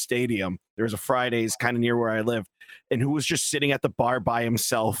near the stadium. There was a Fridays kind of near where I lived. And who was just sitting at the bar by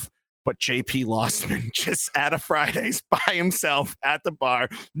himself, but JP Lossman, just at a Fridays by himself at the bar.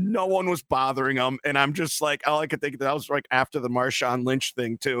 No one was bothering him. And I'm just like, all I could think of, that was like after the Marshawn Lynch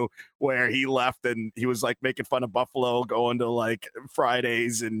thing too, where he left and he was like making fun of Buffalo, going to like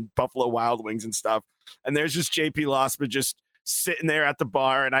Fridays and Buffalo Wild Wings and stuff. And there's just JP Lossman just sitting there at the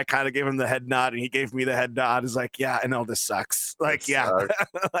bar, and I kind of gave him the head nod, and he gave me the head nod. He's like, yeah, I know this sucks. Like, yeah,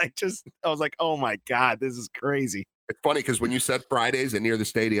 like I was like, oh my God, this is crazy. It's funny because when you said Fridays and near the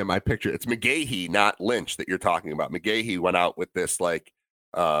stadium, I picture it's McGahee, not Lynch, that you're talking about. McGahee went out with this like,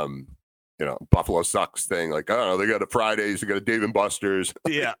 Buffalo sucks thing. Like, oh, they got a Fridays, they got a Dave and Buster's.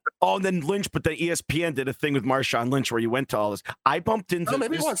 Yeah. Oh, and then Lynch, but the ESPN did a thing with Marshawn Lynch where you went to all this. I bumped into. Oh,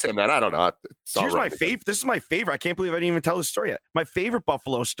 maybe it was him, man. I don't know. Here's my favorite. This is my favorite. I can't believe I didn't even tell this story yet. My favorite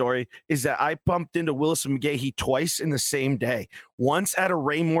Buffalo story is that I bumped into Willis and McGahee twice in the same day. Once at a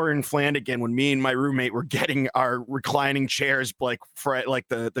Raymore and Flanagan when me and my roommate were getting our reclining chairs, like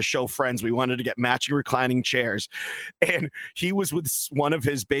the show Friends. We wanted to get matching reclining chairs, and he was with one of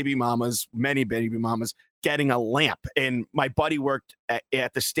his baby mamas, many baby mamas, getting a lamp. And my buddy worked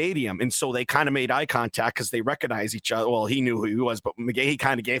at the stadium, and so they kind of made eye contact because they recognized each other. Well, he knew who he was, but McGahee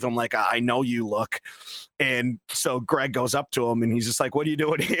kind of gave him like I know you look. And so Greg goes up to him and he's just like, what are you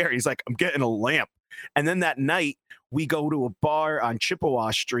doing here? He's like, I'm getting a lamp. And then that night we go to a bar on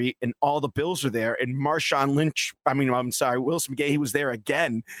Chippewa Street and all the Bills are there. And Willis McGahee was there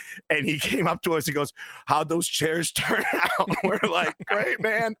again. And he came up to us and goes, how'd those chairs turn out? We're like, great,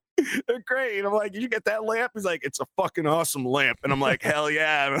 man. They're great. And I'm like, did you get that lamp? He's like, it's a fucking awesome lamp. And I'm like, hell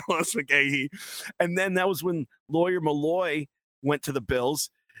yeah, Willis McGahee. And then that was when Lawyer Malloy went to the Bills.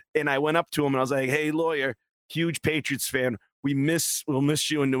 And I went up to him and I was like, hey, Lawyer, huge Patriots fan. We'll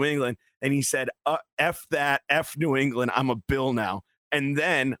miss you in New England. And he said, F that, F New England. I'm a Bill now. And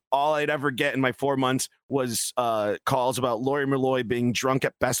then all I'd ever get in my 4 months was calls about Lawyer Malloy being drunk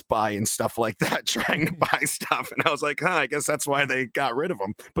at Best Buy and stuff like that, trying to buy stuff. And I was like, I guess that's why they got rid of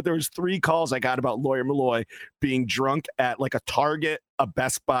him. But there was 3 calls I got about Lawyer Malloy being drunk at like a Target, a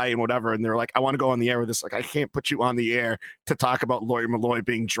Best Buy, and whatever. And they're like, I want to go on the air with this. Like, I can't put you on the air to talk about Lawyer Malloy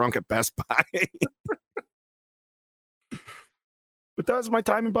being drunk at Best Buy. But that was my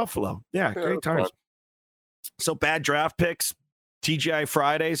time in Buffalo. Yeah, great times. Fun. So bad draft picks, TGI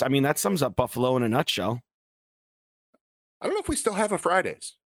Fridays. I mean, that sums up Buffalo in a nutshell. I don't know if we still have a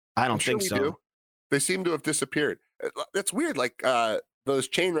Fridays. I don't think so. Do. They seem to have disappeared. That's weird. Like those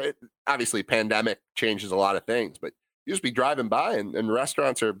obviously pandemic changes a lot of things, but you just be driving by and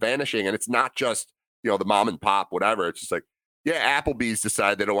restaurants are vanishing. And it's not just, the mom and pop, whatever. It's just like, yeah, Applebee's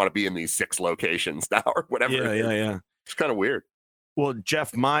decide they don't want to be in these 6 locations now or whatever. Yeah. It's kind of weird. Well,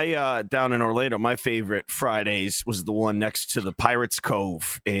 Jeff, my down in Orlando, my favorite Fridays was the one next to the Pirates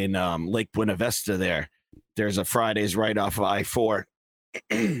Cove in Lake Buena Vista there. There's a Fridays right off of I-4.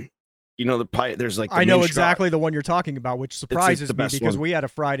 There's like I know exactly the one you're talking about, which surprises me because we had a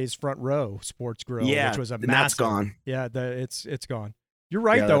Fridays front row sports grill, which was a massive. That's gone. Yeah, it's gone. You're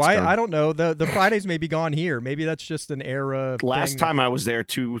right, though. I don't know. The Fridays may be gone here. Maybe that's just an era. Last time I was there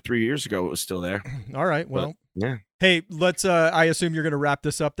 2-3 years ago, it was still there. All right. Well, yeah. Hey, let's. I assume you're going to wrap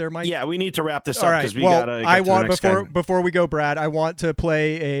this up there, Mike. Yeah, we need to wrap this up because we before we go, Brad, I want to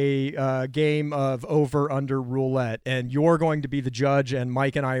play a game of over under roulette, and you're going to be the judge, and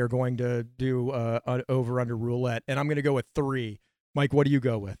Mike and I are going to do an over under roulette, and I'm going to go with 3. Mike, what do you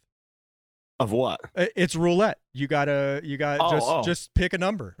go with? Of what? It's roulette. You got just pick a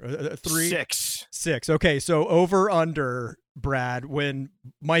number. 3. 6. Okay, so over under, Brad, when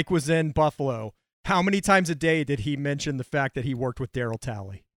Mike was in Buffalo, how many times a day did he mention the fact that he worked with Daryl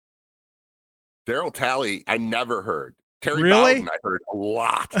Talley? Daryl Talley, I never heard. Terry Really? Bowden, I heard a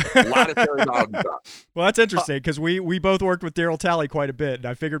lot of Terry Bowden stuff. Well, that's interesting because we both worked with Daryl Talley quite a bit, and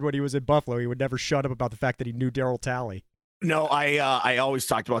I figured when he was in Buffalo, he would never shut up about the fact that he knew Daryl Talley. No, I always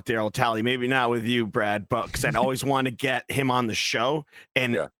talked about Daryl Talley. Maybe not with you, Brad, but because I'd always want to get him on the show,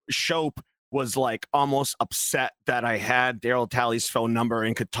 and Shope was like almost upset that I had Daryl Talley's phone number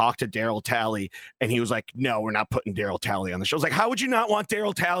and could talk to Daryl Talley. And he was like, no, we're not putting Daryl Talley on the show. I was like, how would you not want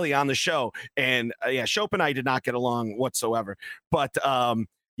Daryl Talley on the show? And Shope and I did not get along whatsoever. But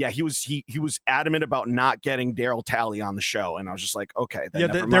he was adamant about not getting Daryl Talley on the show. And I was just like, okay.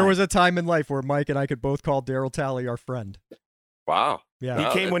 There was a time in life where Mike and I could both call Daryl Talley our friend. Wow. Yeah.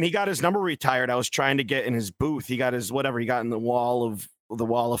 He came when he got his number retired. I was trying to get in his booth. He got his whatever. He got in the Wall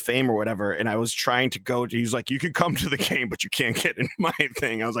of Fame or whatever, and I was trying to go to, he was like, you can come to the game but you can't get in my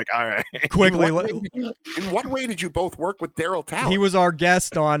thing. I was like, all right. Quickly, in what way did you both work with Daryl Talley? He was our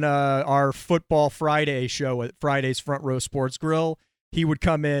guest on our Football Friday show at Friday's Front Row Sports Grill. He would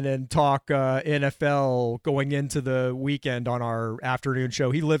come in and talk NFL going into the weekend on our afternoon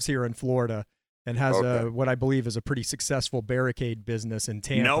show. He lives here in Florida and has what I believe is a pretty successful barricade business in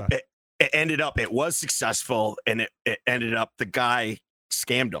Tampa. Nope, it was successful, and it ended up the guy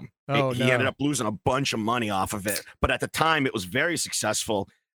scammed him. He ended up losing a bunch of money off of it. But at the time, it was very successful.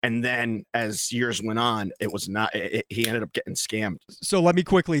 And then as years went on, it was not. He ended up getting scammed. So let me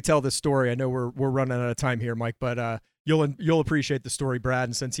quickly tell this story. I know we're running out of time here, Mike, but you'll appreciate the story, Brad.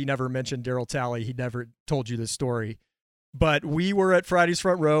 And since he never mentioned Daryl Talley, he never told you this story. But we were at Friday's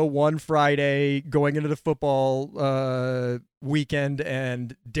Front Row one Friday going into the football weekend,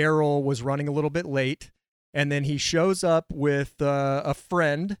 and Daryl was running a little bit late. And then he shows up with a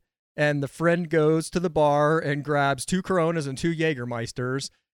friend, and the friend goes to the bar and grabs 2 Coronas and 2 Jägermeisters.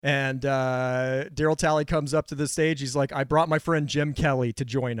 And Daryl Talley comes up to the stage. He's like, I brought my friend Jim Kelly to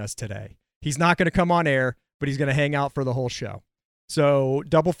join us today. He's not going to come on air, but he's going to hang out for the whole show. So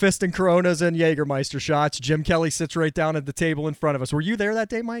double fisting Coronas and Jägermeister shots. Jim Kelly sits right down at the table in front of us. Were you there that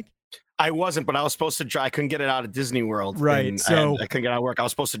day, Mike? I wasn't, but I was supposed to drive. I couldn't get it out of Disney World. Right. So I couldn't get out of work. I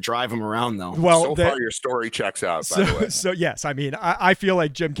was supposed to drive him around, though. Well, so far your story checks out, by the way. So yes, I mean, I feel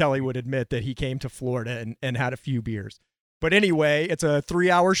like Jim Kelly would admit that he came to Florida and had a few beers. But anyway, it's a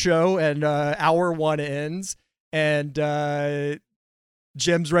 3-hour show, and hour 1 ends, and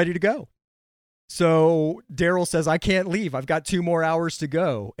Jim's ready to go. So Daryl says, I can't leave. I've got 2 more hours to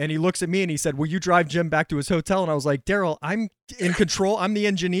go. And he looks at me and he said, will you drive Jim back to his hotel? And I was like, Daryl, I'm in control. I'm the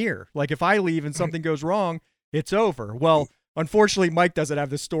engineer. Like, if I leave and something goes wrong, it's over. Well, unfortunately, Mike doesn't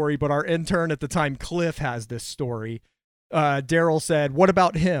have this story, but our intern at the time, Cliff, has this story. Daryl said, what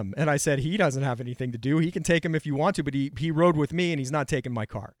about him? And I said, he doesn't have anything to do. He can take him if you want to, but he rode with me and he's not taking my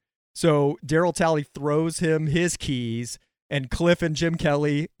car. So Daryl Talley throws him his keys, and Cliff and Jim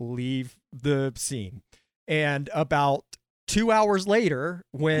Kelly leave the scene. And about 2 hours later,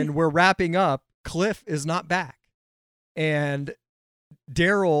 when we're wrapping up, Cliff is not back. And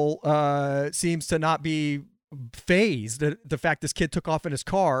Daryl seems to not be phased at the fact this kid took off in his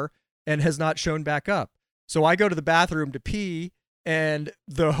car and has not shown back up. So I go to the bathroom to pee, and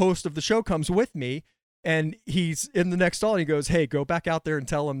the host of the show comes with me, and he's in the next stall, and he goes, hey, go back out there and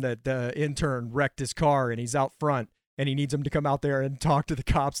tell him that the intern wrecked his car and he's out front. And he needs him to come out there and talk to the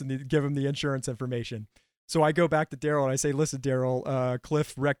cops and give him the insurance information. So I go back to Daryl and I say, listen, Daryl,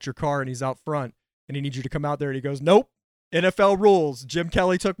 Cliff wrecked your car and he's out front and he needs you to come out there. And he goes, nope, NFL rules. Jim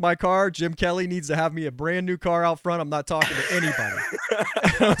Kelly took my car. Jim Kelly needs to have me a brand new car out front. I'm not talking to anybody.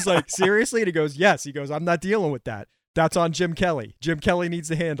 And I was like, seriously? And he goes, yes. He goes, I'm not dealing with that. That's on Jim Kelly. Jim Kelly needs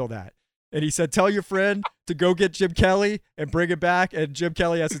to handle that. And he said, tell your friend to go get Jim Kelly and bring it back. And Jim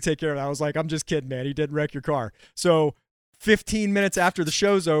Kelly has to take care of it. I was like, I'm just kidding, man. He didn't wreck your car. So 15 minutes after the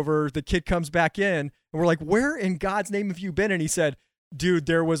show's over, the kid comes back in and we're like, where in God's name have you been? And he said, dude,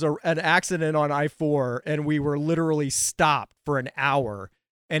 there was an accident on I-4 and we were literally stopped for an hour.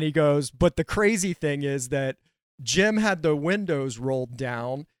 And he goes, but the crazy thing is that Jim had the windows rolled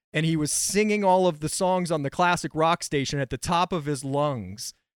down and he was singing all of the songs on the classic rock station at the top of his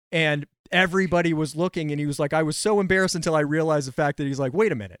lungs. And everybody was looking, and he was like, I was so embarrassed until I realized the fact that he's like,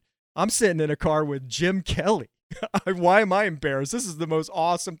 wait a minute, I'm sitting in a car with Jim Kelly. Why am I embarrassed? This is the most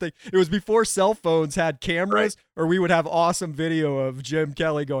awesome thing. It was before cell phones had cameras, or we would have awesome video of Jim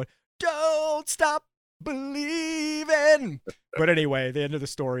Kelly going, don't stop believing. But anyway, the end of the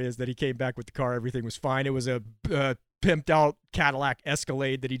story is that he came back with the car. Everything was fine. It was a pimped out Cadillac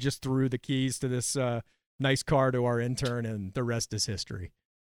Escalade that he just threw the keys to this nice car to our intern, and the rest is history.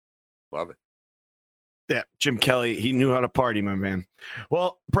 Love it. Yeah, Jim Kelly, he knew how to party, my man.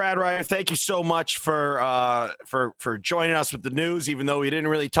 Well, Brad Riter, thank you so much for joining us with the news. Even though we didn't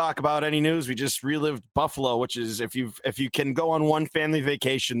really talk about any news, we just relived Buffalo, which is if you can go on one family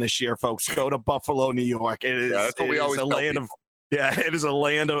vacation this year, folks, go to Buffalo, New York. It is, that's what we always a land people. of it is a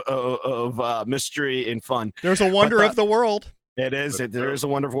land of mystery and fun. There's a wonder of the world. It is. There is a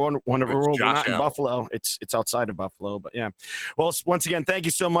wonderful world. We're not in Buffalo. It's outside of Buffalo, but yeah. Well, once again, thank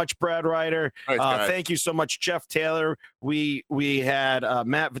you so much, Brad Riter. Thank you so much, Jeff Taylor. We had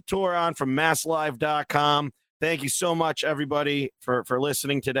Matt Vautour on from MassLive.com. Thank you so much, everybody, for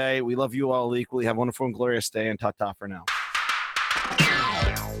listening today. We love you all equally. Have a wonderful and glorious day, and ta-ta for now.